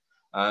sponsor.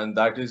 And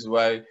that is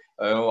why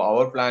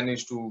our plan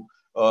is to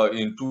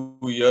in 2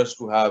 years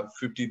to have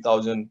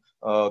 50,000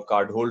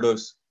 card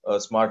holders,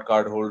 smart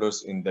card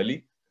holders in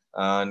Delhi,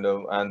 and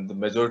the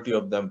majority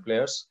of them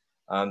players.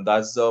 And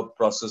that's the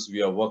process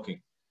we are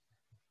working.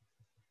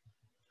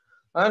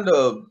 And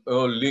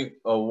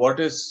what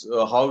is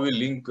how we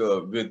link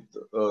with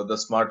the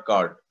smart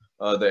card,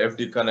 the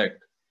FD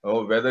Connect.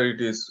 whether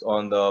it is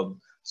on the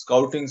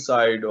scouting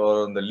side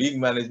or on the league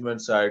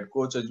management side,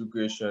 coach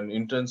education,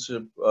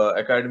 internship,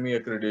 academy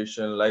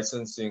accreditation,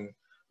 licensing,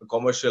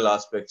 commercial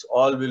aspects,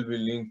 all will be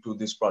linked to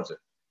this project.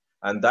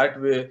 And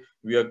that way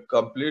we are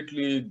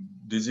completely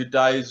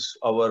digitize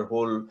our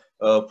whole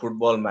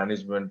football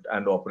management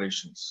and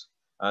operations.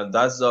 And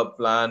that's the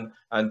plan.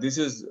 And this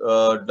is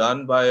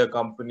done by a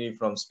company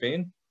from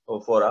Spain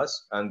for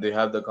us, and they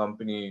have the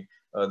company,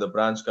 the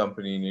branch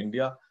company in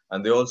India,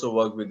 and they also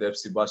work with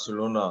FC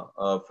Barcelona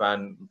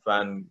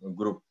fan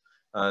group,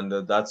 and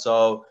that's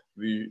how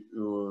we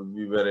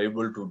were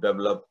able to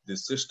develop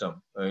this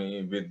system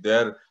with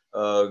their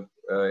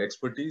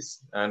expertise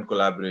and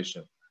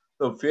collaboration.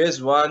 So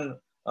phase one,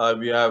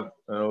 we have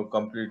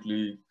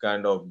completely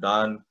kind of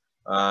done,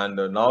 and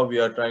now we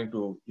are trying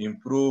to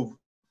improve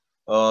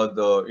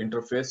the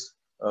interface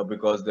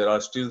because there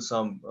are still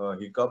some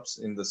hiccups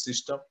in the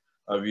system.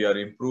 We are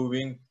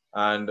improving,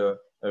 and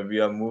we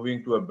are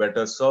moving to a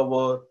better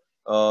server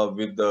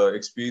with the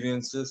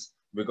experiences,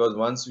 because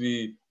once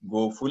we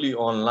go fully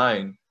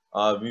online,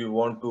 we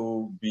want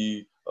to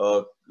be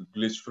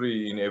glitch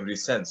free in every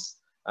sense,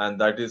 and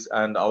that is,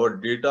 and our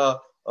data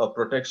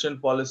protection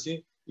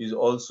policy is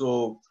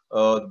also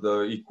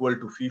the equal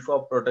to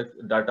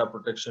FIFA data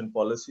protection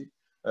policy,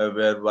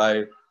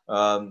 whereby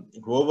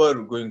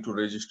whoever going to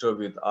register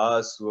with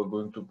us, who are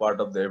going to part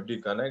of the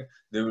FD Connect,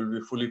 they will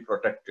be fully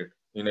protected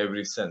in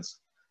every sense.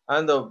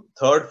 And the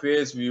third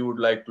phase, we would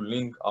like to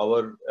link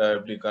our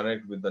FD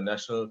Connect with the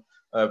National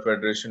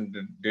Federation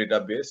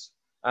database,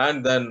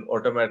 and then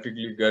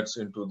automatically gets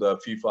into the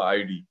FIFA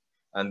ID.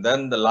 And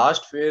then the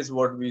last phase,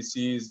 what we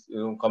see is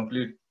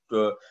complete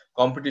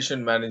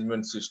competition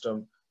management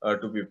system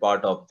to be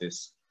part of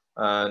this.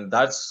 And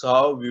that's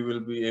how we will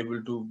be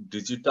able to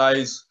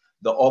digitize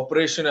the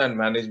operation and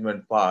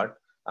management part,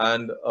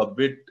 and a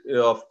bit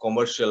of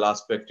commercial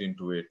aspect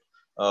into it.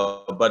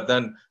 But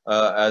then,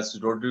 as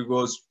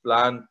Rodrigo's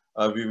plan,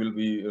 we will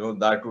be,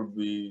 that would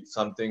be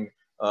something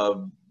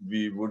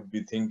we would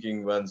be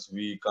thinking once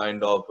we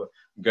kind of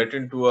get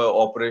into a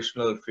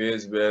operational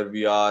phase where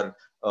we are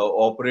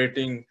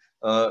operating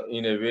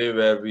in a way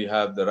where we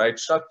have the right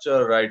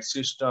structure, right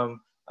system,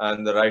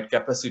 and the right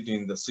capacity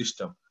in the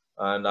system.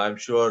 And I'm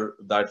sure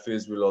that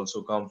phase will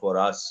also come for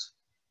us.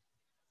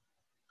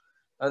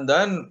 And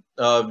then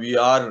we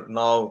are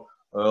now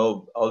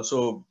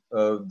also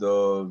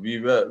we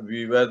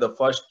were the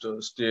first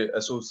state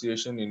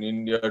association in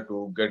India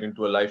to get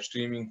into a live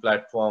streaming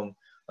platform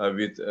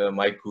with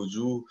Mike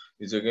Huju.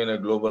 Is again a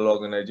global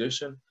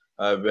organization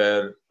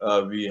where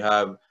we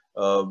have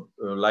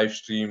live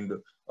streamed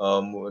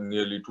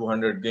nearly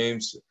 200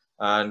 games,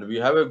 and we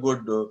have a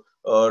good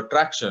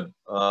traction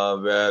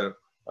where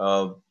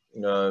uh,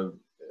 uh,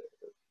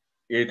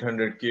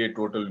 800K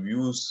total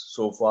views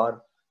so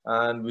far,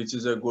 and which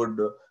is a good,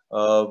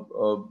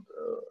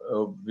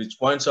 which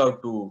points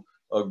out to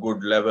a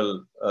good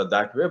level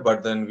that way.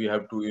 But then we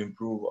have to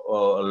improve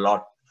a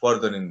lot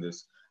further in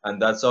this,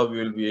 and that's how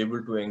we will be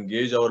able to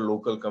engage our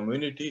local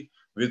community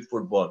with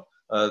football.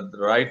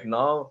 Right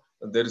now,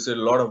 there is a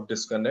lot of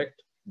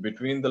disconnect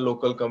between the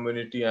local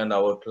community and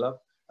our club,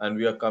 and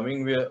we are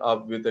coming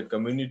up with a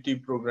community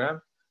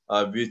program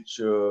which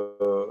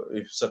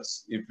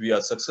if we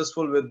are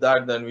successful with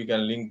that, then we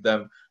can link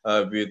them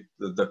with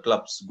the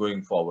clubs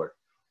going forward.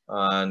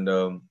 And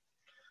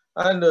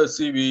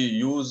see, we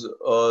use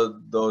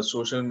the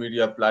social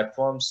media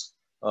platforms,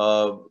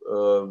 and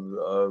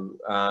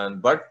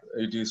but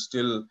it is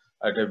still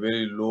at a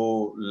very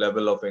low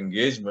level of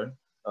engagement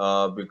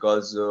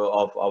because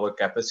of our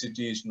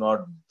capacity is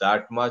not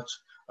that much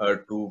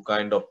to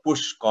kind of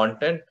push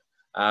content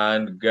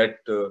and get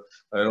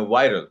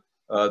viral.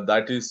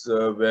 That is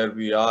where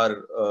we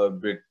are a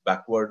bit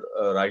backward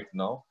right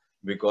now,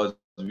 because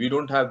we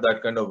don't have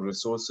that kind of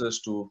resources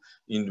to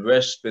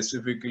invest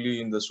specifically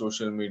in the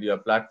social media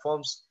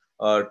platforms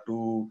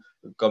to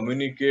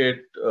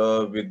communicate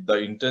with the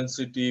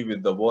intensity,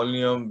 with the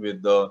volume,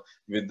 with the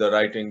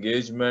right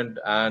engagement,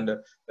 and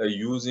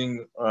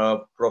using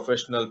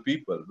professional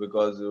people,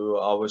 because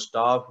our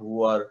staff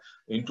who are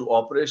into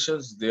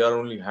operations, they are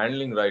only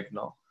handling right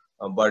now.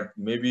 But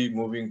maybe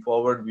moving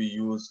forward, we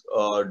use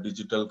a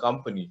digital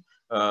company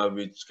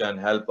which can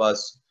help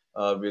us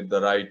with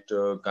the right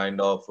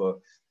kind of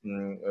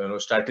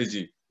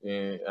strategy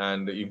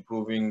and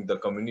improving the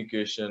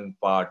communication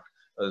part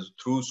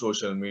through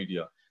social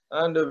media.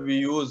 And we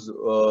use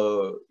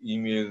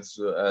emails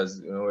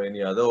as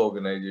any other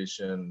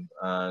organization,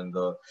 and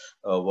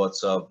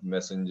WhatsApp,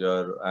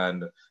 Messenger,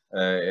 and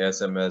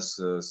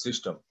SMS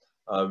system,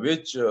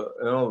 which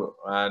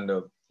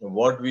and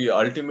what we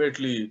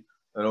ultimately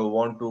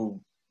want to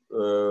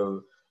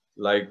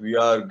like, we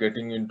are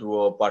getting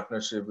into a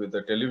partnership with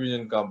a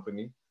television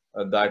company.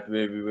 That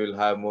way we will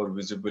have more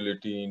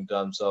visibility in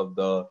terms of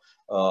the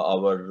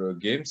our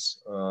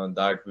games,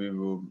 that we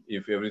will,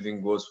 if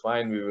everything goes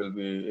fine, we will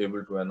be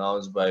able to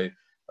announce by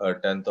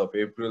 10th of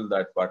April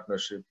that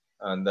partnership.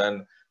 And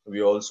then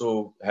we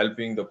also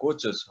helping the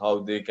coaches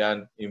how they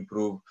can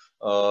improve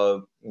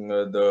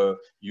the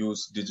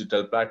use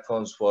digital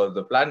platforms for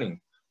the planning.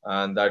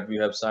 and that we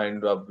have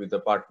signed up with a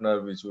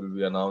partner which will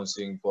be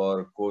announcing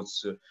for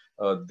coach.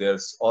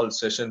 There's all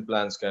session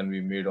plans can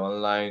be made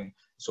online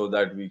so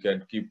that we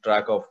can keep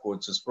track of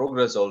coaches'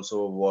 progress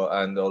also,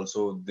 and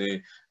also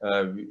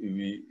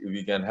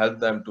we can help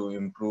them to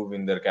improve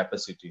in their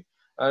capacity.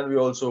 And we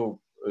also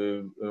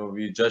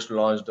we just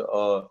launched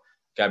a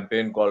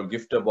campaign called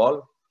Gift a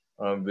Ball.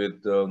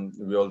 With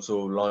We also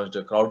launched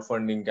a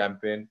crowdfunding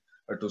campaign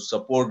to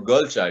support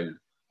girl child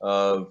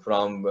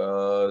from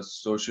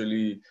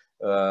socially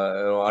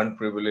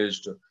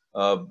unprivileged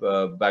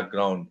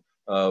background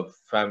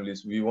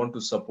families. We want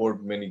to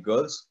support many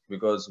girls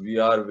because we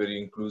are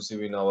very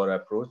inclusive in our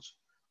approach,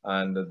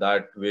 and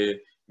that way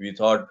we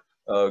thought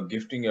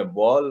gifting a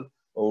ball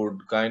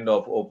would kind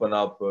of open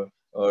up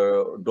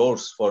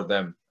doors for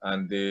them,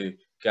 and they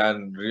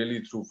can really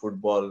through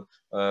football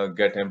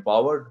get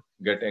empowered,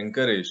 get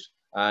encouraged,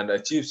 and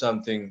achieve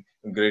something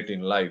great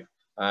in life.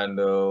 And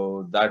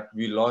that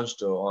we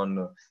launched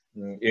on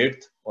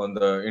 8th on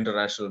the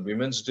International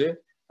Women's Day,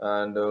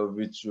 and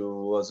which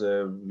was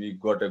we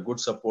got a good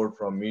support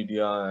from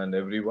media and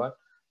everyone,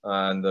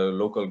 and the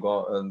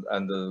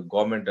and the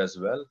government as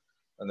well,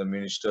 and the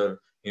minister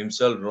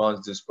himself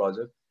launched this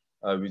project,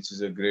 which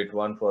is a great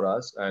one for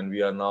us. And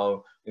we are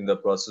now in the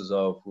process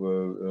of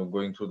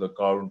going through the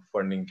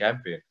crowdfunding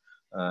campaign,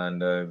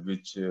 and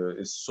which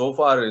is so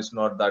far is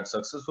not that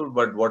successful,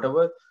 but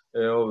whatever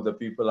the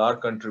people are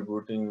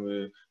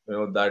contributing,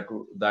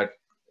 that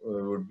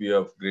would be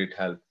of great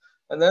help.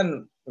 And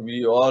then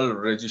we all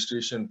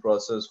registration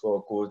process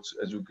for coach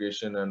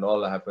education and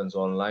all happens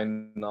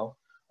online now,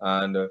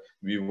 and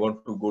we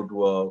want to go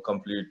to a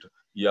complete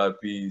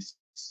ERP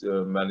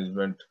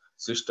management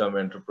system,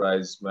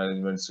 enterprise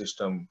management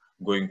system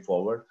going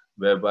forward,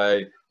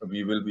 whereby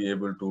we will be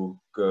able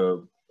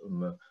to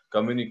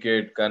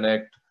communicate,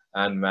 connect,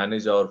 and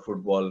manage our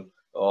football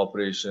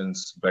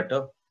operations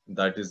better.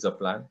 That is the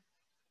plan.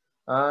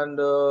 And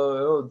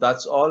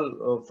that's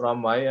all from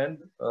my end,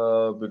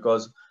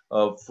 because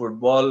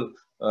football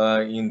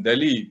in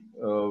Delhi,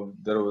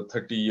 there were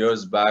 30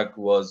 years back,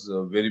 was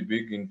very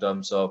big in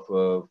terms of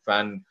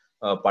fan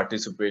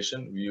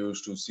participation. We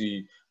used to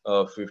see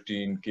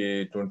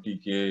 15K,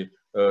 20K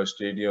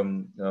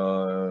stadium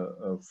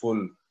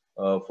full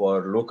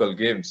for local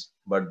games,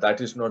 but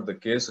that is not the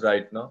case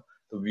right now.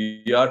 So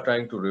we are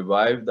trying to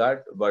revive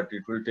that, but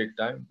it will take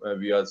time.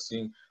 We are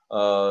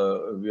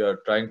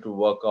trying to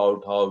work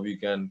out how we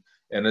can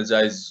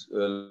energize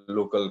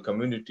local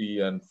community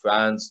and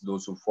fans,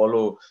 those who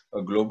follow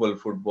global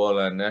football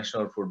and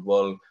national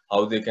football,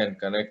 how they can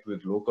connect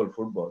with local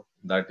football.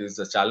 That is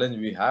the challenge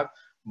we have,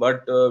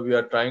 but we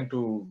are trying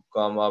to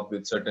come up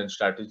with certain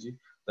strategy.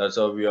 That's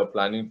how we are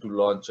planning to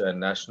launch a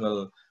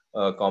national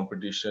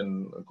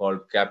competition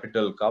called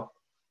Capital Cup,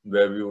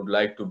 where we would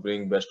like to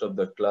bring best of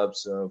the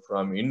clubs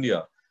from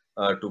India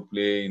to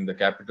play in the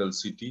capital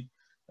city,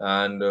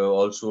 and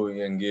also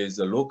engage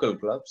the local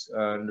clubs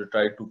and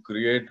try to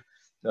create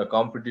a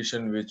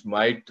competition which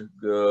might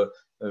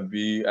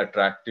be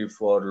attractive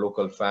for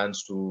local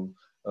fans to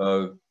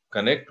uh,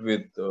 connect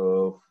with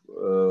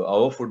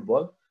our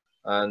football.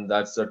 And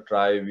that's the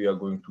try we are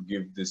going to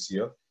give this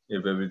year,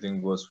 if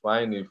everything goes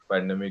fine, if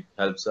pandemic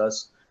helps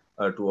us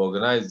to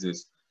organize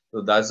this.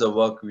 So that's the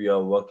work we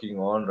are working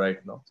on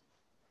right now.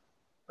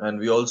 And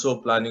we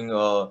also planning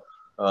a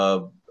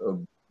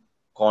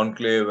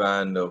conclave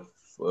and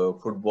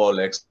football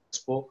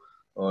expo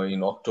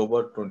in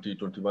October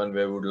 2021,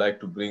 where we would like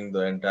to bring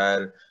the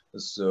entire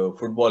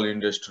football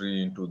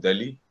industry into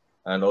Delhi,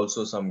 and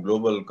also some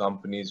global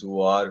companies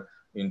who are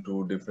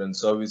into different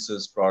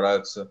services,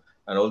 products,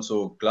 and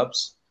also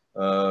clubs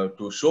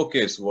to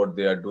showcase what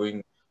they are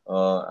doing,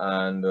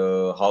 and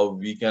how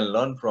we can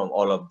learn from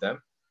all of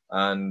them,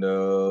 and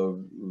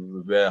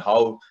where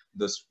how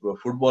the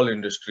football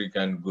industry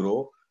can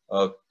grow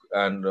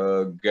and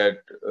get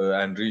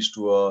and reach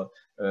to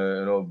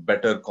a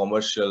better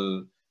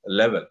commercial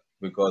level,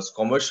 because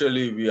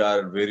commercially we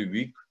are very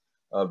weak,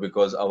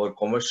 because our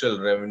commercial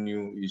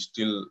revenue is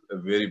still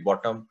very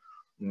bottom.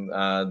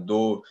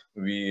 Though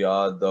we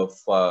are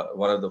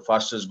one of the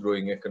fastest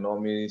growing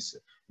economies,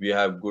 we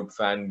have good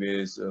fan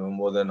base,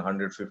 more than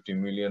 150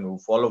 million who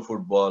follow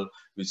football,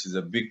 which is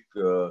a big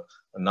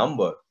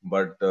number.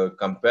 But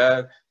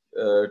compare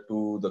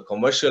to the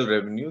commercial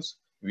revenues,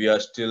 we are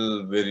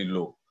still very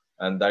low.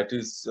 And that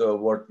is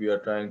what we are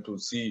trying to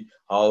see,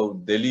 how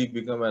Delhi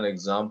become an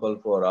example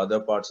for other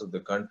parts of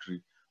the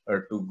country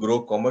to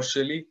grow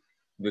commercially,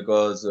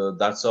 because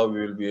that's how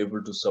we will be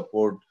able to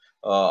support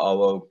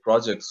our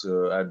projects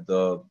at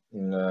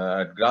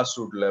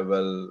grassroots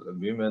level,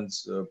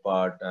 women's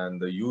part and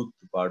the youth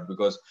part,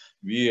 because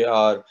we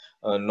are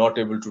not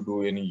able to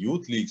do any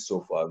youth league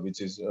so far,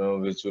 which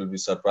will be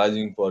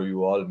surprising for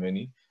you all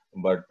many,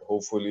 but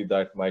hopefully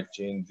that might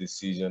change this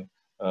season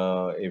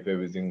if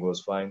everything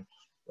goes fine.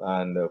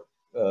 And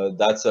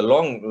that's a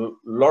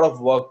lot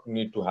of work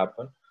need to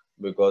happen,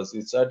 because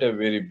it's at a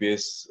very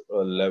base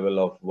level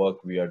of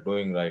work we are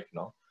doing right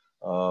now,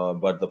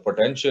 but the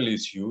potential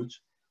is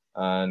huge.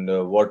 And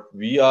what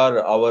we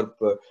are, our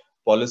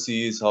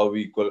policies, how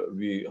we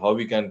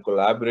can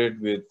collaborate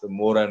with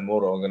more and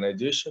more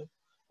organization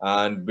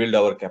and build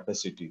our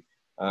capacity.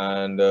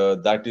 And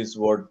that is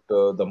what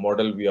the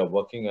model we are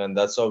working, and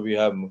that's how we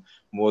have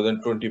more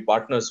than 20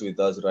 partners with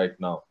us right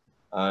now.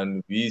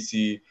 And we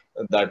see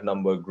that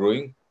number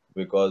growing,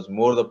 because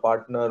more the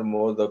partner,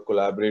 more the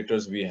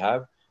collaborators we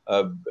have,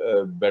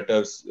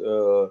 better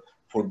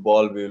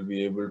football will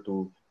be able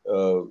to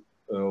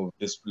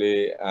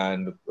display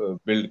and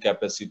build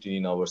capacity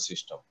in our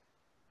system.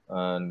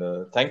 And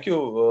thank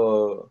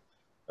you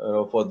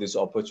for this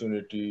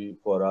opportunity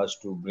for us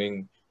to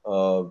bring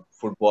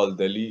Football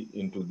Delhi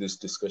into this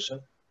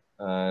discussion.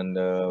 And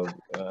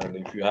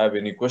if you have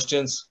any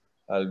questions,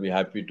 I'll be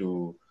happy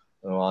to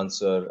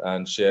answer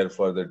and share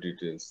further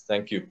details.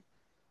 Thank you.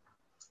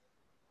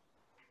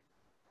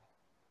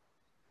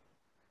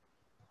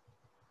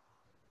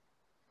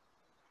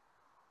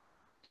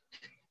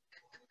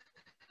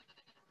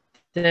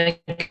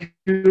 Thank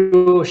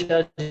you,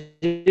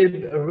 Shajib.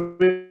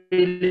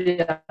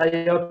 Really, I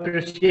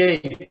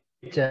appreciate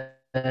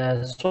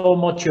so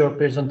much your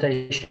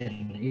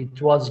presentation.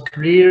 It was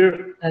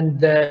clear and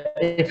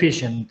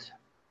efficient.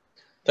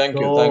 Thank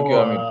you. So Thank you,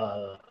 Amin.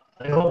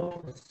 I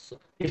hope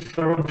if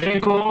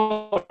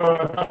Rodrigo or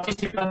a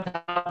participant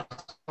have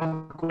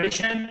some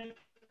question,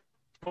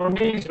 for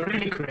me it's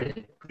really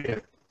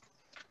clear.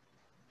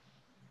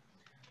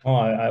 Oh,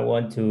 I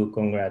want to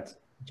congrats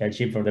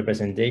Shaji for the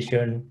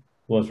presentation.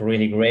 It was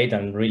really great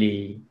and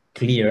really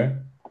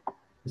clear.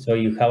 So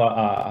you have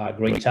a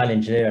great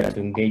challenge there to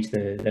engage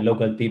the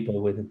local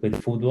people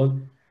with football.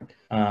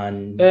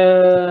 And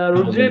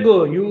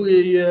Rodrigo,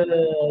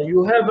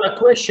 you have a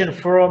question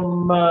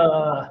from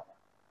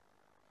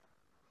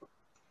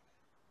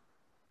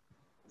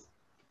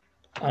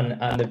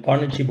and the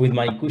partnership with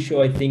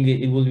Maikusho, I think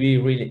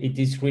it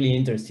is really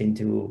interesting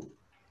to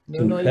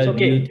help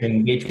you to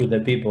engage with the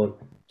people,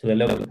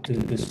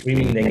 to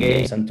streaming the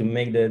games and to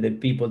make the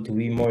people to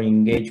be more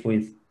engaged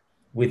with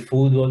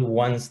football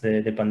once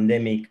the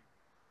pandemic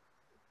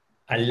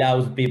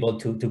allows people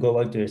to go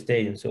out to the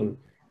stadium. So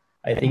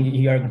I think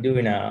you are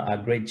doing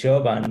a great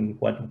job, and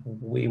what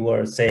we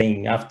were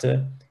saying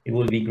after, it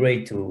will be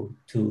great to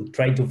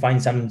try to find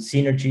some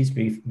synergies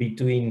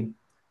between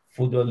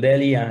Football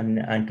Delhi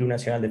and Club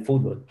Nacional de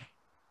Football.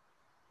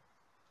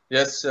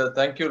 Yes,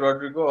 thank you,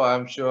 Rodrigo.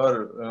 I'm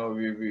sure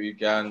we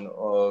can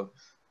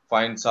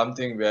find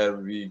something where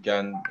we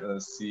can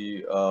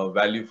see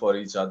value for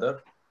each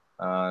other,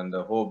 and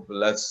hope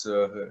let's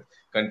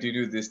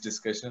continue this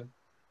discussion.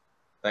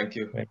 Thank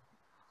you. Right.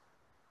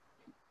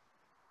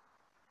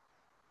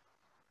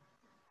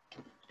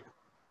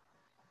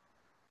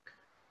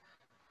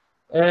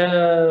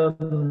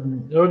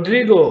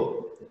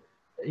 Rodrigo,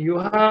 you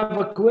have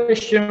a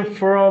question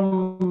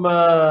from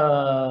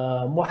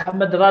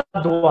Muhammad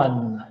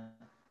Radwan.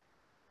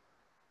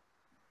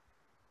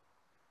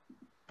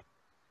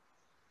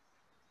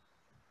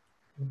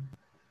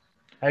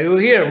 Are you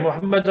here,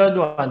 Muhammad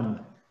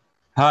Radwan?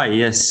 Hi,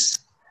 yes.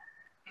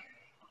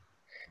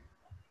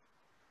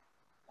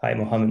 Hi,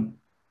 Mohammed.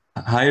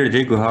 Hi,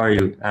 Rodrigo. How are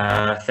you?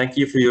 Thank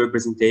you for your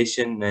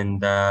presentation,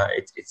 and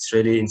it's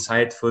really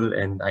insightful,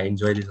 and I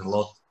enjoyed it a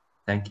lot.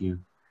 Thank you.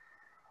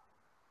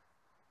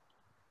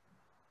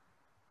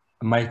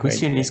 My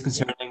question is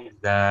concerning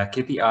the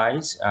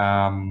KPIs.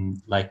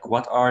 Like,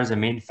 what are the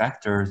main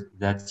factors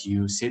that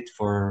you set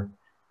for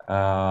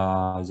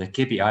the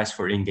KPIs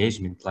for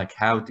engagement? Like,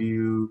 how do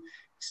you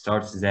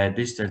start the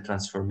digital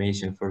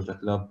transformation for the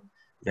club,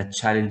 the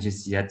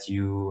challenges that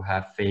you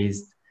have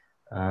faced?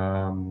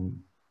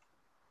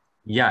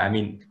 Yeah, I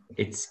mean,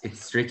 it's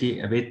tricky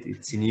a bit.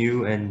 It's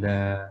new, and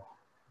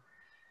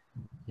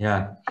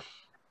yeah.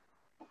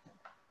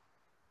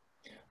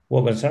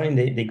 Well, concerning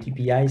the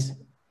KPIs,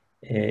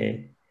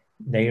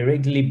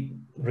 directly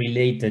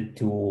related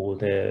to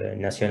the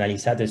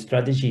nacionalizado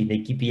strategy,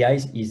 the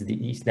KPIs is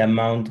the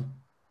amount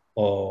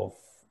of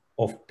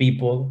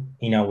people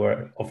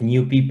of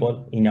new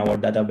people in our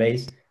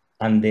database,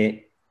 and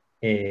the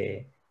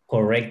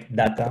correct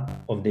data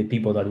of the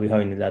people that we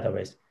have in the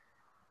database.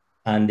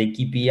 And the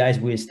KPIs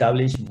we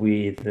established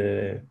with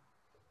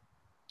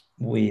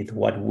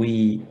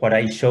what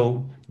I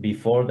showed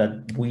before,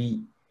 that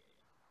we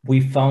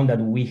found that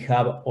we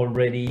have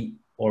already,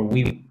 or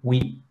we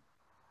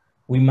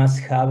must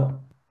have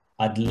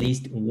at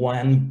least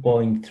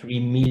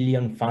 1.3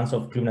 million fans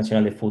of Club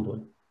Nacional de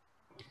Football.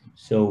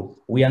 So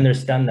we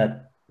understand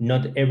that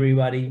not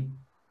everybody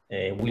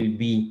will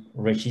be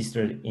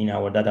registered in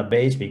our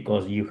database,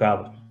 because you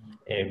have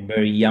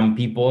very young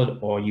people,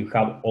 or you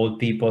have old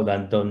people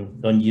that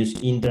don't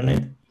use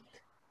internet.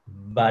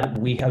 But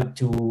we have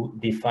to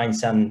define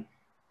some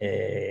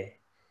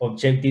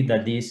objective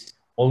that is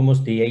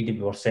almost the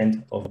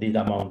 80% of this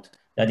amount.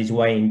 That is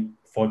why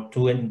for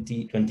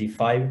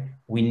 2025,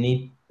 we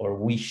need, or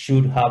we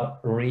should have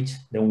reached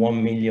the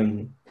 1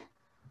 million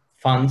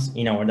fans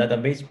in our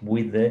database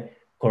with the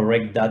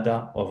correct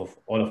data of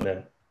all of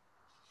them.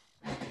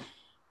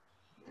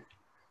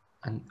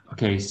 And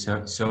okay,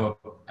 so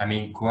I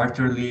mean,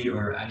 quarterly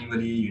or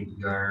annually,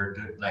 you're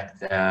like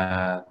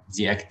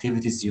the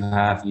activities you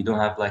have. You don't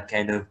have like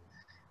kind of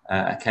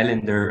a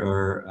calendar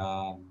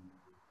or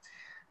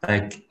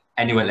like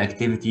annual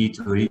activity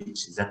to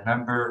reach that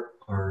number,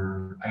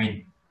 or I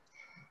mean,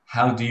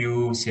 how do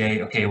you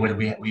say, okay, well,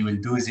 we will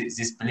do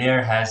this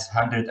player has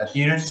 100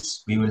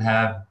 appearance, we will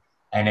have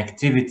an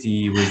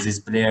activity with this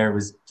player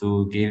with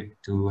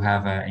to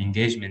have an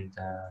engagement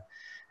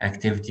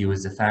activity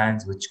with the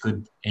fans, which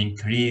could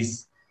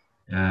increase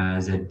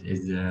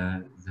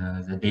the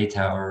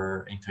data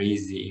or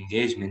increase the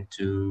engagement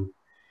to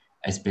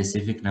a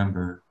specific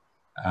number.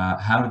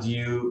 How do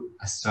you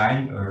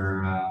assign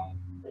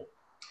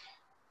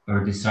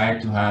or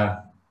decide to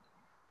have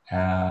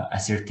a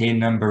certain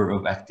number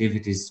of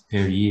activities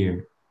per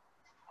year?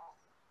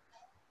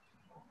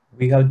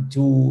 We have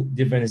two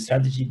different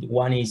strategies.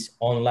 One is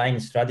online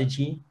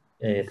strategy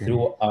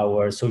through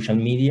our social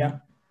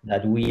media,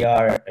 that we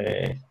are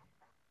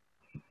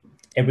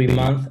every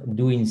month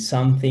doing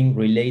something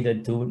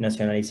related to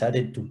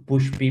Nacionalizarte to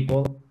push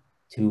people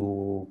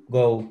to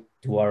go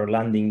to our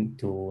landing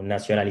to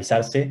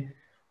Nacionalizarse.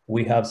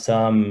 We have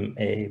some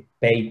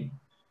paid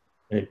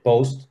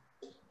posts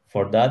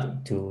for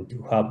that to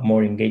have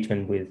more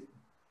engagement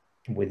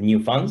with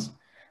new fans.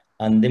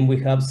 And then we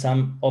have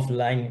some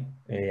offline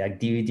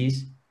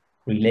activities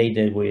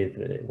related with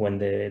when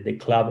the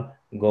club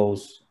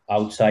goes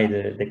outside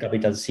the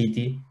capital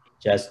city,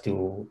 just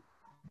to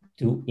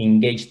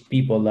engage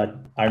people that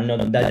are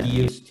not that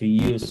used to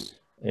use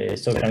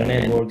social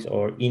networks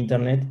or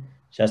internet,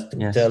 just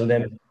to tell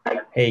them,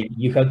 hey,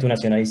 you have to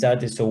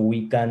Nacionalizarte so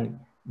we can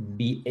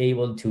be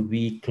able to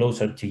be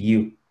closer to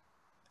you.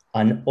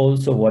 And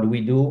also what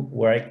we do,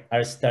 what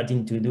are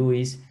starting to do,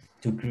 is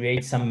to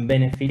create some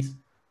benefits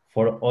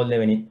for all the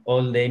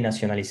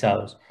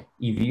nacionalizados.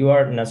 If you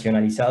are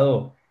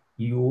nacionalizado,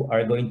 you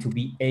are going to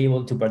be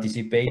able to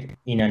participate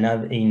in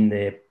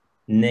the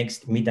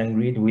next meet and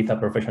greet with a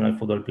professional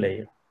football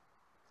player.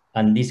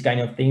 And these kind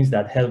of things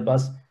that help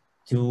us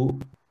to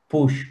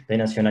push the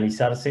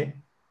Nacionalizarse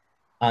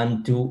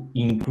and to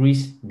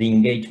increase the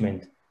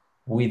engagement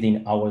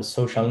within our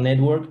social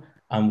network.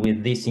 And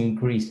with this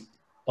increase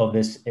of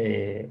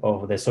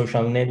the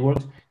social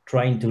networks,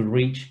 trying to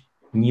reach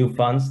new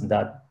fans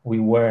that we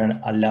weren't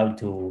allowed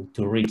to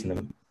reach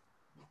them.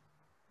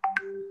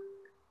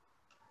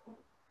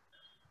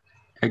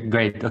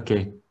 Great.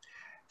 Okay.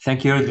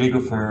 Thank you,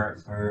 Rodrigo,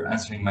 for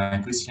answering my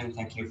question.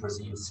 Thank you for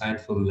the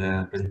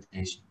insightful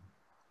presentation.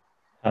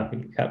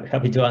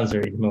 Happy to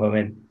answer it,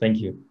 Mohamed. Thank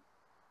you.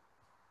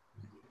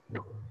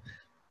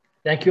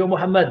 Thank you,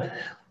 Mohammed.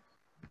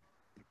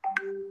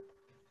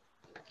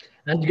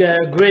 And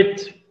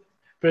great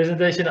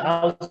presentation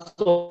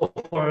also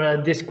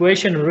for this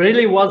question.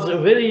 Really was a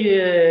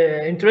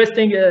very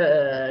interesting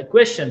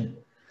question.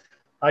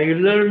 I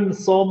learned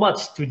so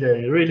much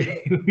today,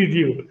 really, with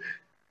you.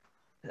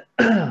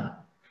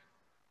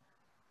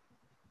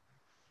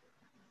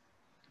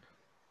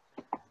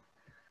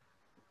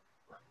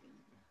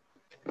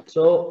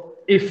 So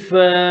if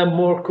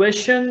more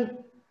question,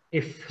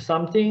 if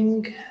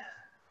something,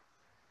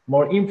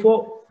 more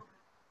info,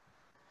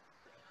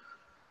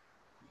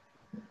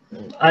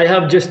 I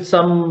have just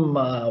some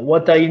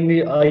what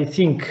I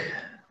think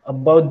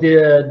about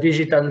the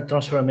digital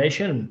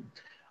transformation.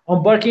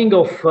 Embarking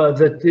of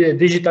the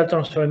digital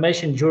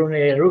transformation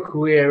journey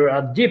require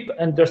a deep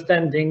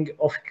understanding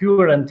of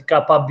current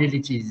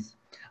capabilities,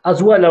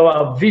 as well as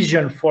a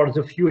vision for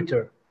the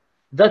future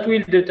that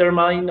will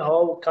determine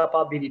how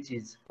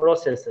capabilities,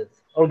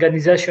 processes,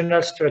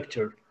 organizational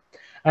structure,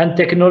 and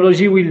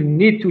technology will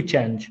need to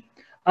change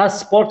as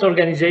sport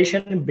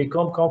organizations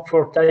become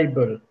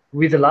comfortable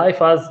with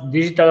life as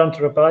digital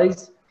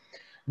enterprise.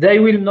 They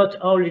will not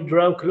only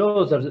draw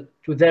closer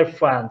to their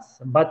fans,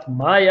 but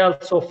might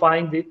also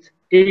find it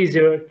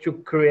easier to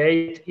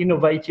create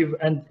innovative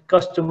and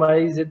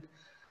customized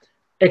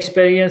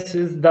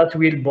experiences that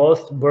will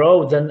both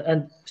broaden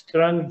and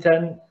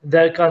strengthen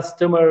their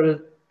customer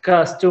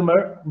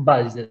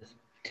bases.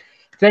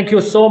 Thank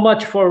you so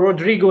much for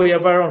Rodrigo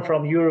Yavarone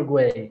from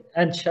Uruguay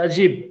and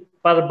Shaji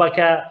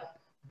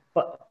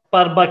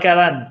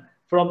Prabhakaran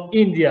from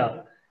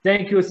India.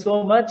 Thank you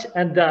so much,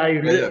 and I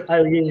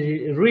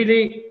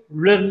really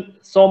learned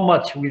so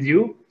much with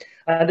you.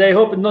 And I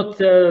hope not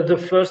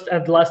the first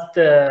and last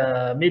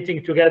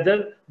meeting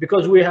together,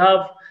 because we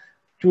have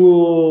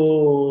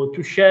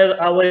to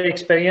share our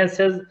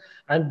experiences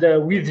and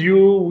with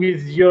you,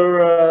 with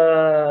your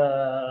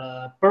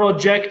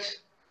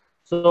project.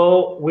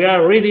 So we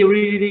are really,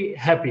 really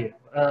happy.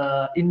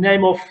 In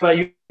name of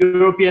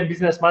European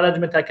Business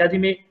Management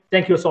Academy,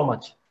 thank you so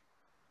much.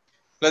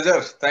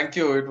 Pleasure. Thank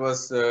you. It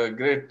was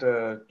great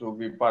to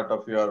be part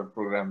of your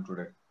program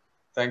today.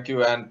 Thank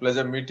you, and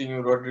pleasure meeting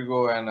you,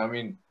 Rodrigo and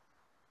Amin.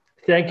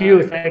 Thank you,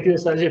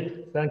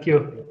 Sajib. Thank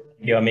you.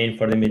 Thank you, Amin,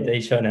 for the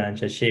invitation, and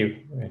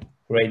Shashi,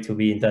 great to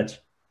be in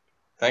touch.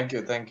 Thank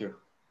you. Thank you.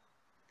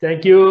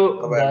 Thank you.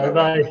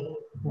 Bye-bye.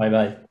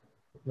 Bye-bye.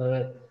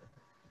 Bye-bye.